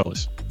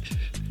постаралась.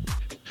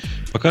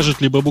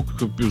 Покажет ли Бабук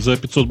за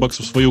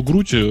 $500 свою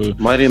грудь?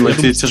 Марина,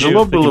 тебе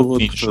тяжело было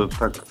вот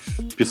так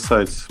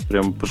писать,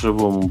 прям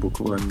по-живому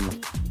буквально?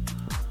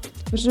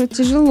 Уже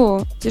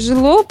тяжело.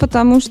 Тяжело,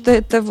 потому что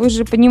это, вы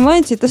же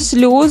понимаете, это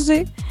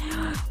слезы.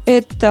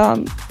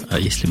 Это... А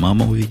если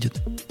мама увидит?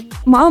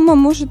 Мама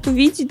может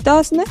увидеть,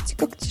 да, знаете,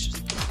 как тяжело.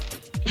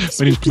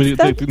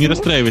 Мариночка, ты не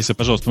расстраивайся,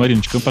 пожалуйста,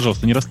 Мариночка,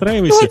 пожалуйста, не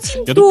расстраивайся.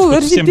 Я думаю,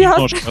 что совсем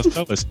немножко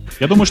осталось.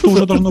 Я думаю, что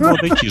уже должно было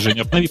дойти.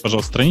 Женя, обнови,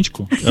 пожалуйста,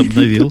 страничку.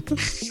 Обновил.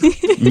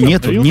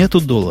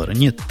 Нету доллара.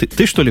 Нет,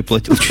 ты что ли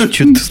платил? Что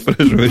ты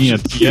спрашиваешь?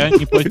 Нет, я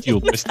не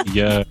платил, прости.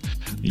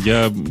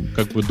 Я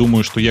как бы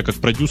думаю, что я как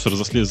продюсер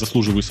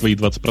заслуживаю свои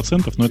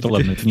 20%, но это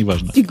ладно, это не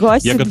важно. Фига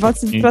себе,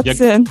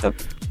 20%.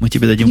 Мы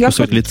тебе дадим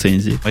кусок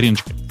лицензии.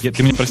 Мариночка,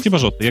 ты меня прости,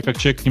 пожалуйста, я как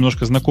человек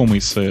немножко знакомый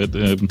с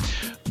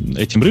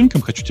этим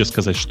рынком, хочу тебе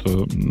сказать,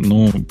 что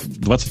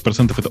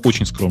 20% это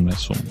очень скромная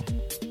сумма.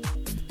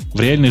 В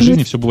реальной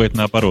жизни все бывает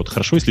наоборот.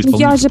 Хорошо, если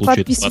исполнитель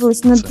получает 20%. Я же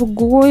подписывалась на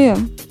другое.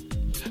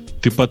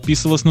 Ты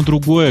подписывалась на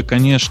другое,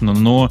 конечно,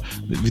 но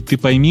ведь ты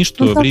пойми,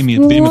 что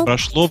время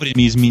прошло,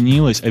 время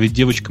изменилось, а ведь,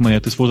 девочка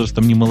моя, ты с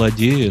возрастом не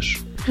молодеешь.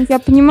 Я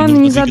понимаю, но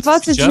не за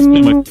 20 же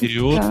минут.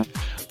 Вперед.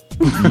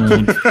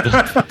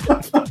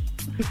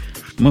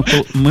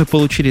 Мы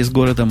получили из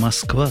города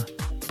Москва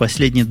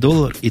последний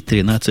 $1 и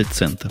 13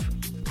 центов.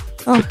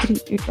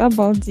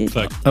 Обалдеть.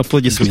 Так,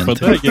 аплодисменты.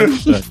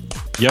 Господа,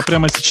 я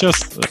прямо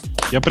сейчас...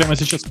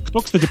 Кто,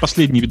 кстати,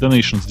 последний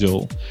видонейшн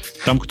сделал?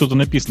 Там кто-то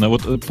написано.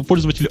 Вот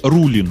пользователь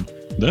Рулин,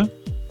 да?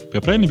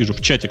 Я правильно вижу?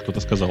 В чате кто-то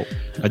сказал.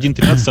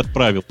 1.13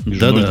 отправил.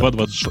 Вижу,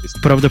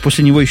 0.226. Правда,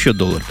 после него еще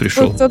 $1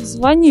 пришел. Кто-то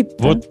звонит.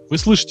 Вот, вы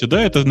слышите,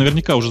 да? Это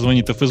наверняка уже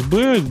звонит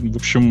ФСБ. В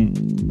общем,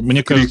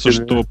 мне кажется,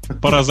 что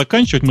пора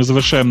заканчивать. Мы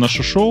завершаем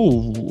наше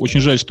шоу.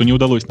 Очень жаль, что не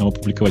удалось нам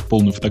опубликовать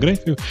полную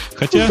фотографию.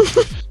 Хотя...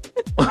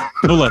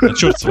 Ну ладно,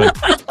 черт с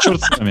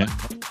вами.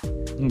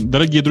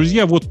 Дорогие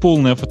друзья, вот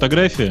полная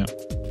фотография.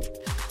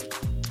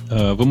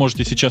 Вы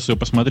можете сейчас ее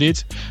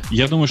посмотреть.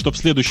 Я думаю, что в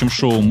следующем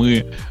шоу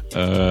мы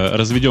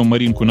разведем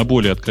Маринку на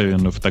более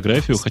откровенную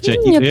фотографию. Хотя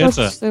и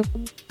это...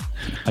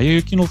 А я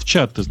ее кинул в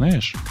чат, ты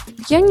знаешь?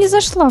 Я не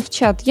зашла в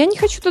чат. Я не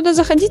хочу туда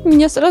заходить,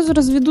 меня сразу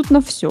разведут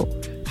на все.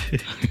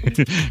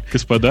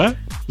 Господа,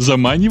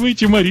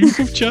 заманивайте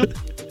Маринку в чат.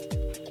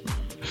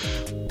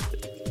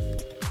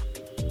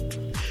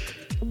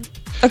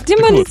 А где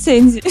моя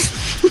лицензия?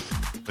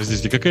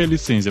 Подождите, какая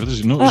лицензия?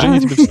 Подожди,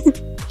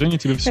 Женя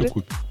тебе все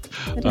купит.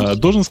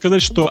 Должен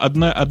сказать, что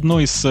одна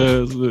из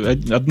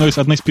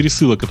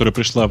пересылок, которая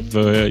пришла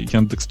в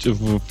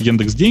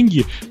Яндекс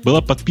Деньги, была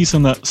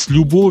подписана с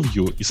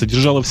любовью и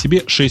содержала в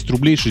себе 6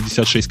 рублей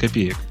 66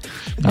 копеек.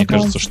 Мне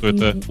кажется, что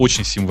это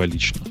очень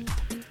символично.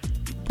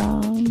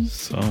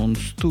 Sound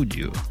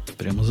Studio.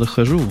 Прямо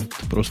захожу,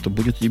 просто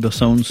будет у тебя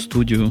Sound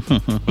Studio.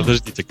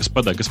 Подождите,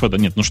 господа,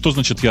 нет, ну что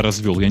значит я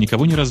развел? Я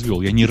никого не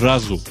развел, я ни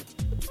разу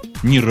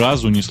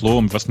ни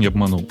словом вас не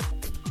обманул.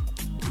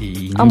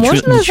 И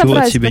ничего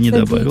от себя не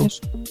добавил.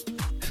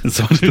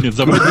 Нет,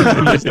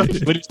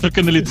 забрать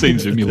только на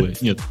лицензию, милая.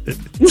 Нет.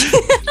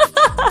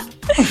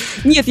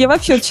 Нет, я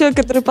вообще, человек,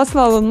 который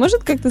послал, он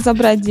может как-то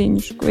забрать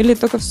денежку? Или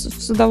только в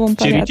судовом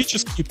порядке?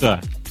 Теоретически,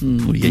 да.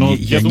 Ну,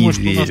 я не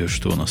верю,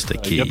 что у нас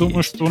такие Я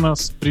думаю, что у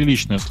нас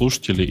приличные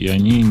слушатели, и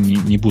они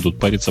не будут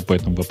париться по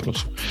этому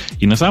вопросу.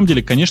 И на самом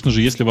деле, конечно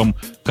же, если вам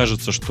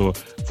кажется, что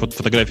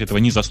фотография этого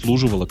не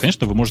заслуживала,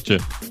 конечно, вы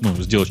можете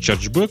сделать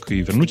чарджбэк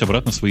и вернуть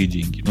обратно свои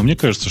деньги. Но мне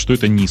кажется, что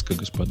это низко,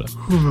 господа.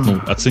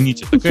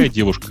 Оцените, такая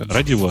девушка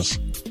ради вас.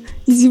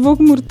 Зевок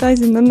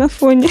Муртазина на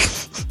фоне.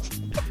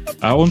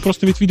 А он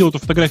просто ведь видел эту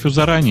фотографию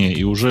заранее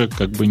и уже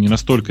как бы не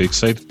настолько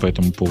excited по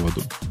этому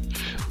поводу.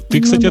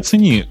 Ты, кстати,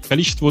 оцени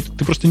количество,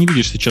 ты просто не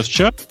видишь сейчас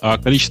чат, а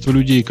количество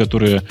людей,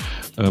 которые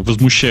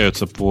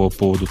возмущаются по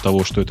поводу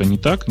того, что это не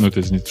так,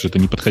 это значит, что это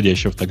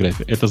неподходящая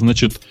фотография. Это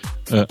значит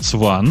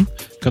Сван,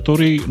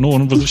 который,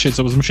 он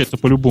возмущается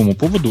по любому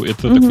поводу.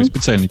 Это такой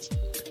специальный тип.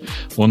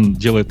 Он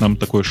делает нам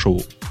такое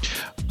шоу.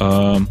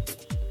 Что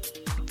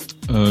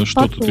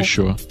тут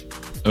еще?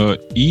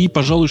 И,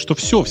 пожалуй, что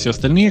все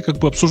остальные как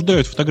бы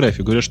обсуждают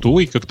фотографию, говорят, что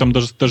ой, как там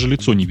даже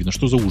лицо не видно,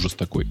 что за ужас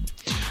такой.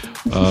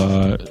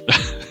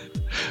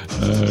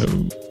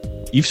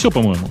 И все,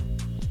 по-моему.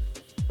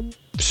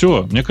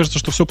 Все. Мне кажется,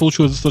 что все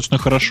получилось достаточно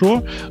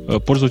хорошо.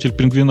 Пользователь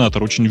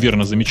Пингвинатор очень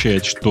верно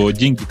замечает, что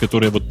деньги,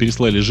 которые вот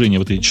переслали Жене,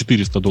 вот эти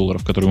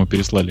 $400, которые мы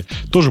переслали,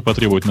 тоже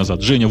потребуют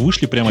назад. Женя,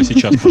 вышли прямо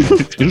сейчас,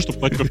 пожалуйста. Скажи, что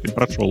платеж не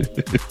прошел.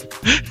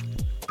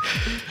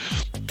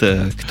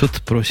 Так,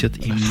 кто-то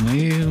просит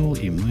имейл.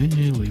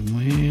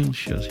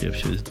 Сейчас я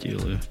все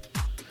сделаю.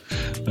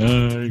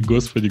 Ай,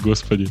 господи.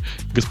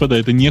 Господа,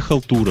 это не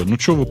халтура. Ну,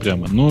 что вы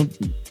прямо? Ну,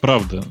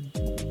 правда.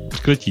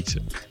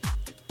 Прекратите.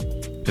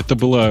 Это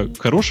была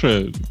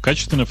хорошая,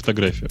 качественная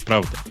фотография,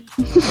 правда.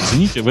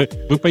 Извините,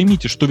 вы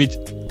поймите, что ведь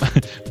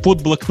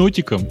под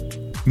блокнотиком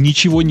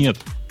ничего нет.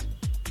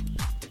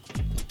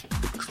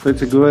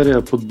 Кстати говоря,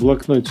 под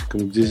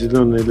блокнотиком, где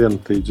зеленая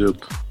лента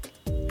идет.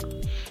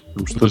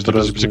 Там что-то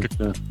Подожди,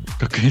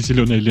 какая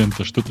зеленая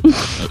лента? Что-то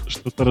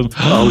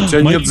А у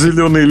тебя нет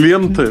зеленой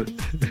ленты?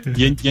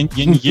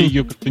 Я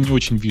ее как-то не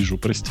очень вижу,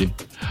 прости.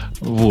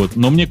 Вот.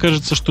 Но мне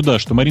кажется, что да,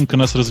 что Маринка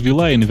нас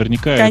развела, и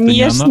наверняка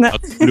Конечно. это не она, а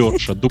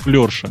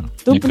дуплерша.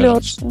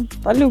 Дуплерша,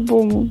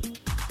 по-любому.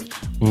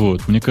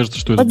 Вот. Мне кажется,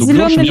 что это Под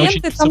дуплерша. зеленой Меня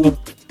очень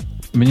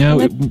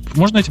лентой там...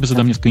 Можно я тебе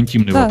задам несколько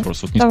интимный Да,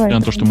 вопрос? Вот несмотря давай.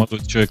 на то, что молодой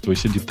человек твой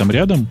сидит там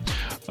рядом,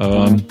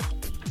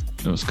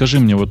 скажи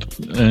мне, вот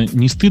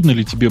не стыдно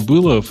ли тебе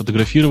было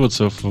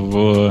фотографироваться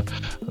в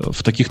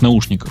таких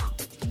наушниках?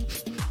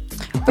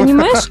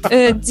 Понимаешь,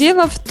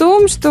 дело в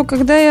том, что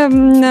когда я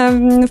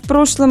в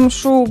прошлом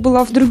шоу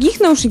была в других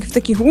наушниках, в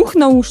таких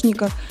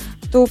наушниках,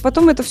 то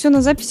потом это все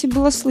на записи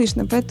было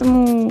слышно.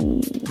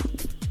 Поэтому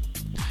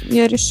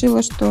я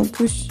решила, что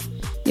пусть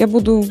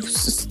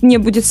мне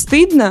будет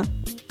стыдно,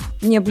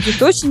 мне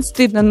будет очень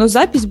стыдно, но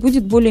запись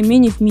будет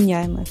более-менее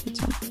вменяемая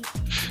хотя бы.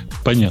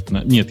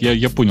 Понятно. Нет,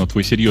 я понял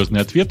твой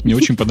серьезный ответ. Мне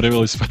очень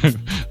понравилась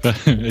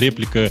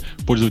реплика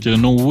пользователя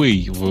No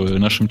Way в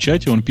нашем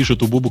чате. Он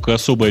пишет, у Бобука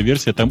особая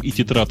версия, там и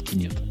тетрадки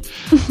нет.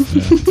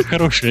 Это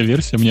хорошая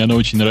версия, мне она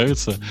очень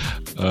нравится.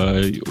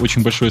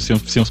 Очень большое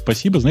всем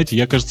спасибо. Знаете,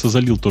 я, кажется,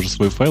 залил тоже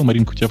свой файл.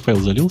 Маринка, у тебя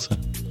файл залился?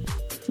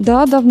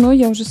 Да, давно,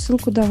 я уже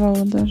ссылку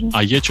давала даже.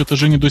 А я что-то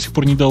Жене до сих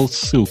пор не дал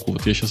ссылку.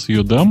 Вот я сейчас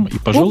ее дам, и,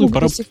 пожалуй,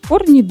 пора... До сих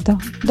пор не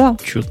дам, да.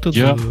 Что-то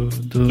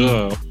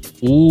да.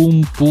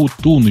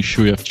 Умпутун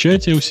еще я в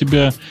чате у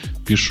себя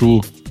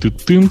пишу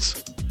ты-тынц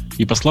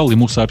и послал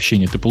ему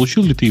сообщение. Ты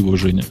получил ли ты его,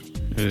 Женя?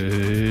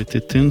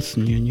 Ты-тынц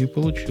не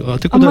получил. А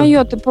ты А куда?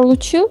 мое ты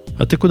получил?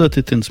 А ты куда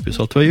ты-тынц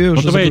писал? Твое я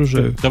уже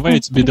загружаю. Давай я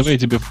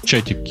тебе в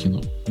чатик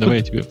кину. Давай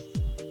я тебе...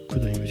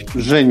 Куда-нибудь.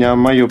 Женя, а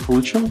мое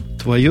получил?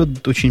 Твое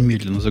очень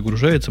медленно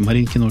загружается,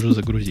 Маринкина уже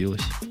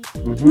загрузилась.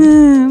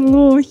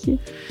 Лохи.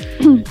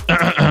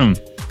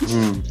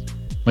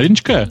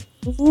 Мариночка,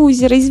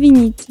 Лузер,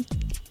 извините.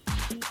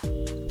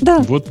 Да,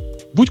 вот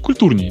будь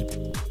культурнее.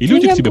 И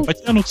люди к тебе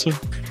потянутся.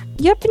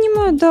 я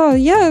понимаю, да,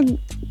 я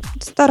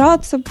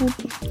стараться буду.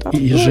 Да.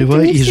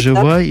 И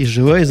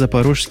живая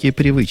запорожские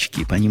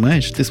привычки,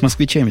 понимаешь? Ты с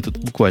москвичами тут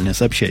буквально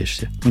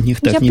сообщаешься. У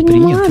них так я не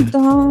понимаю, принято.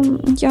 да,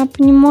 я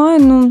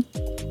понимаю, но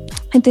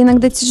это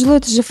иногда тяжело,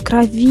 это же в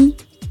крови.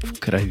 В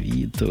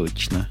крови,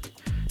 точно.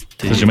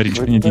 Подожди,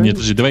 Мариночка, нет,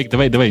 подожди, давай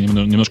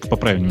немножко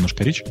поправим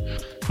немножко речь.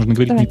 Нужно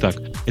говорить Давай. не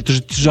так. Это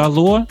же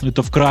тяжело,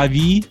 это в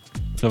крови.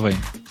 Давай.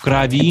 В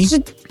крови. Это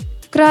же в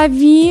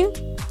крови.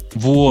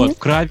 Вот, Нет? в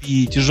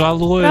крови.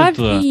 Тяжело В это.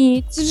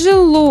 крови.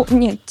 Тяжело.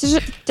 Нет,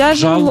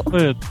 тяжело.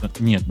 Это.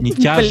 Нет, не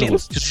тяжело.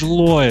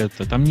 Тяжело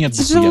это. Там нет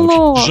буквы Тяжело. «я»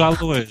 вообще.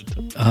 Тяжело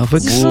это. А вы,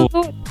 Тяжело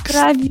в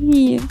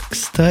крови.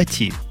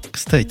 кстати,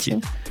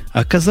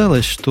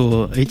 оказалось,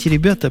 что эти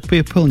ребята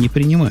PayPal не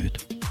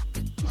принимают.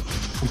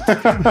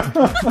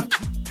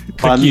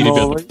 Какие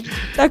ребята?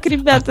 Так,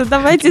 ребята,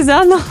 давайте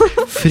заново.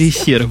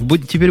 Фрисеров.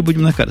 Теперь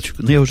будем на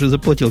карточку. Но я уже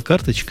заплатил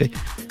карточкой.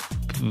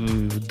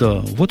 Да,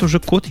 вот уже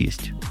код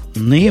есть.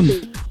 Name,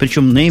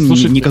 причем name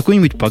Слушайте, не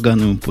какой-нибудь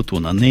поганый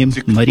умпутун, а name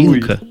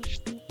Маринка.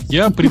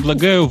 Я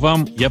предлагаю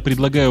вам еще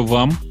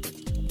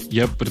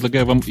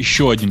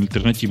один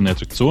альтернативный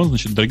аттракцион.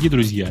 Значит, дорогие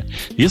друзья,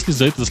 если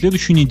за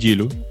следующую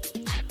неделю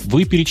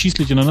вы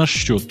перечислите на наш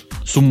счет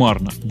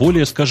суммарно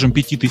более, скажем,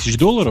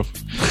 $5000,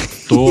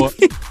 то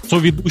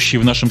соведущей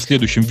в нашем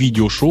следующем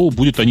видеошоу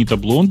будет Анита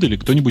Блонд или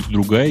кто-нибудь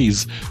другая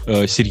из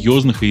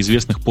серьезных и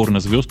известных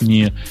порнозвезд,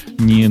 не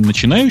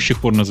начинающих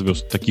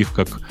порнозвезд, таких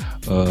как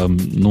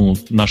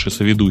наши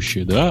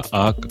соведущие, да,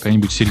 а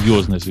какая-нибудь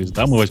серьезная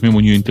звезда. Мы возьмем у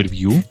нее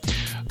интервью,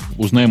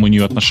 узнаем у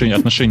нее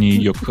отношение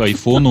ее к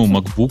айфону,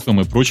 макбукам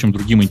и прочим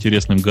другим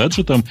интересным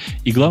гаджетам.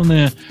 И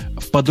главное,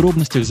 в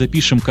подробностях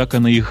запишем, как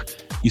она их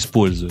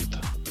использует.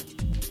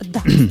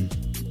 Да.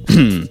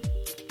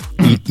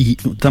 И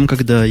там,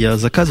 когда я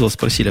заказывал,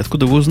 спросили,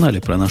 откуда вы узнали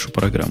про нашу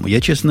программу.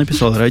 Я честно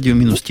написал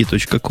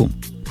radio-t.com.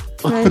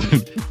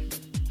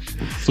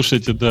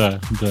 Слушайте, да.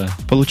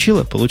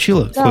 Получила? Да,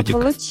 Кодик?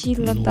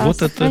 получила, Ну, да, вот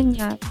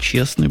сохраняю. это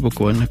честный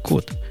буквально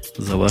код.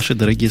 За ваши,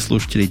 дорогие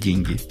слушатели,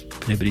 деньги.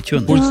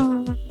 Приобретенные.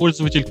 Да.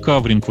 Пользователь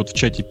Кавринг вот в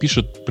чате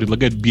пишет,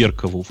 предлагает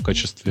Беркову в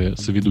качестве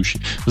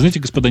соведущей. Вы знаете,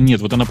 господа,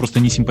 нет, вот она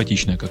просто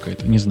несимпатичная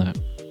какая-то, не знаю.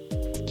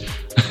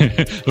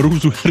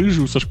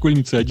 Рыжую со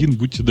школьницей один,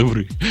 будьте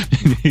добры.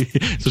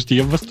 Слушайте,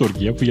 я в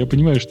восторге. Я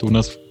понимаю, что у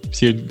нас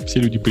все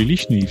люди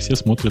приличные и все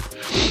смотрят.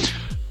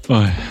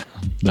 Ой,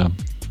 да.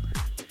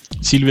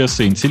 Сильвия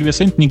Сейнт. Сильвия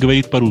Сейнт не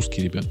говорит по-русски,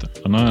 ребята.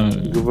 Она...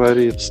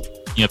 Говорит.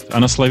 Нет,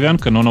 она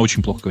славянка, но она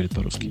очень плохо говорит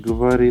по-русски.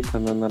 Говорит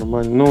она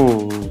нормально.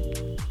 Ну,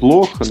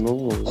 плохо,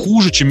 но...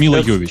 Хуже, чем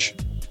Мила Йович.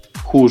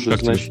 Хуже, как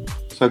значит,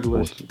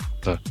 согласен. Вот.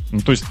 Да.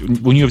 Ну, то есть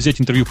у нее взять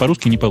интервью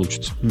по-русски не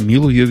получится.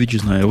 Милу Йович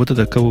знаю. Вот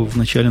это кого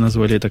вначале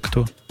назвали, это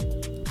кто?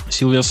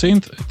 Сильвия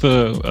Сейнт —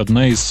 это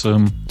одна из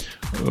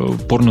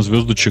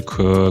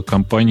порнозвездочек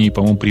компании,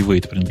 по-моему,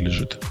 Private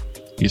принадлежит,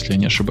 если я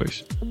не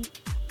ошибаюсь.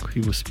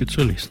 Какие вы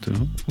специалисты.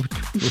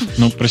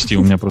 Ну, прости,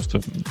 у меня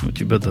просто... У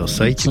тебя, да,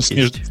 сайт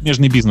есть.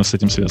 Смежный бизнес с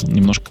этим связан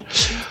немножко.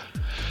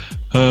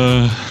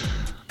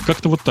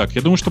 Как-то вот так.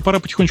 Я думаю, что пора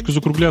потихонечку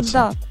закругляться.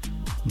 Да.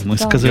 Мы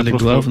сказали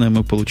главное,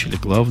 мы получили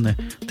главное.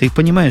 Ты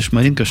понимаешь,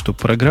 Маринка, что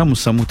программу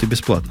саму ты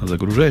бесплатно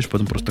загружаешь,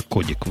 потом просто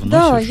кодик вносишь.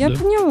 Да, я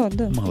поняла,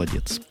 да.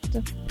 Молодец.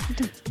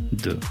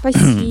 Да.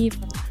 Спасибо.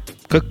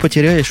 Как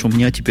потеряешь, у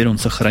меня теперь он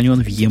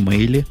сохранен в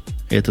e-mail,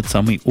 этот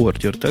самый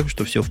ордер, так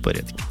что все в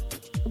порядке.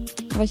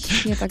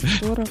 Вообще так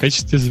здорово. В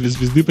качестве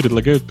звезды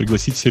предлагают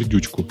пригласить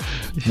Сердючку.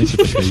 Знаете,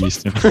 такая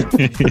есть.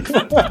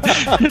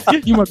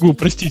 Я не могу,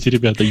 простите,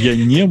 ребята, я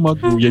не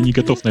могу, я не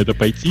готов на это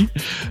пойти.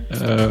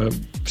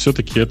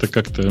 Все-таки это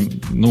как-то,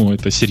 ну,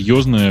 это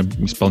серьезная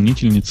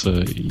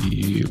исполнительница,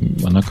 и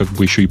она как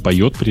бы еще и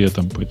поет при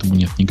этом, поэтому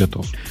нет, не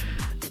готов.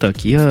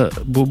 Так, я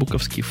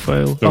бобуковский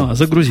файл...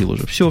 загрузил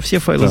уже. Все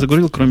файлы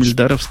загрузил, кроме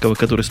Эльдаровского,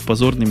 который с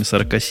позорными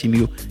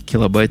 47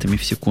 килобайтами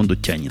в секунду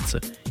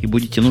тянется. И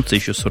будет тянуться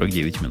еще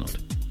 49 минут.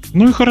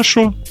 Ну и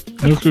хорошо.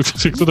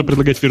 Кто-то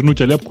предлагает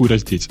вернуть аляпку и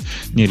раздеть.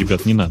 Не,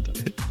 ребят, не надо.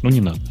 Ну, не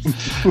надо.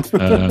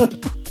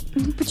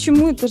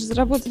 Почему? Это же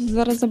заработать в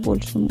 2 раза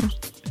больше может.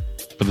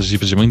 Подожди,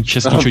 мы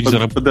сейчас ничего не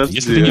заработаем.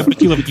 Если ты не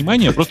обратила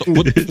внимания, просто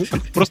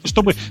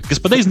чтобы...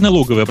 Господа из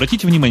налоговой,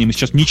 обратите внимание, мы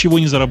сейчас ничего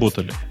не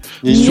заработали.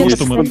 Все,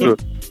 что мы...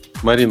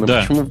 Марина,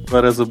 почему в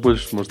 2 раза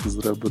больше можно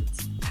заработать?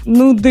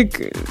 Ну,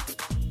 так...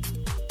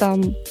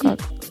 Там как...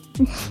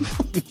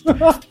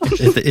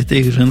 Это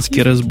их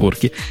женские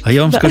разборки. А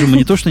я вам скажу, мы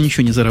не то, что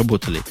ничего не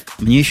заработали.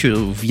 Мне еще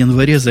в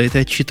январе за это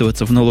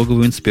отчитываться в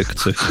налоговую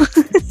инспекцию.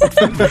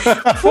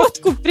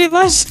 Фотку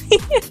приложи.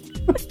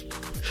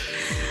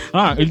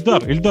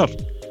 Эльдар,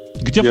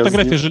 где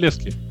фотография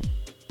железки?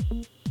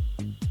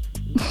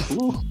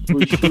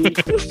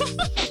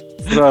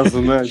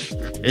 Сразу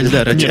начал.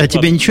 Эльдар, а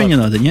тебе ничего не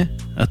надо, не?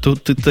 А то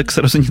ты так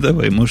сразу не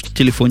давай. Может,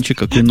 телефончик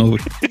какой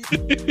новый.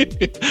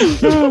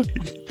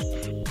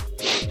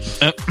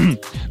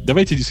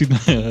 Давайте действительно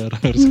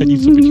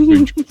расходиться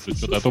потихонечку.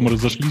 А то мы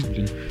разошлись,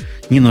 блин.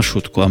 Не на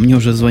шутку. А мне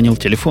уже звонил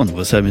телефон.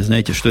 Вы сами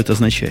знаете, что это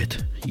означает.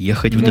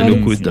 Ехать в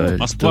далекую даль.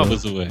 Москва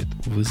вызывает.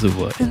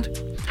 Вызывает.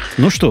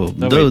 Ну что,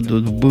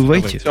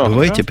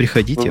 бывайте,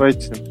 приходите.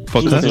 Бывайте.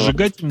 Пока.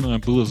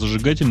 Было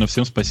зажигательно.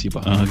 Всем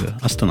спасибо. Ага,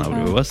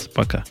 останавливаю вас.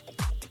 Пока.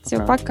 Все,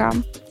 пока.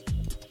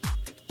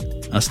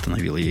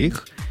 Остановил я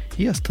их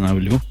и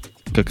остановлю,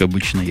 как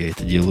обычно я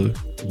это делаю,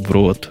 в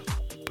рот,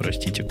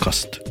 простите,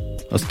 каст.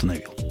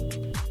 Остановил.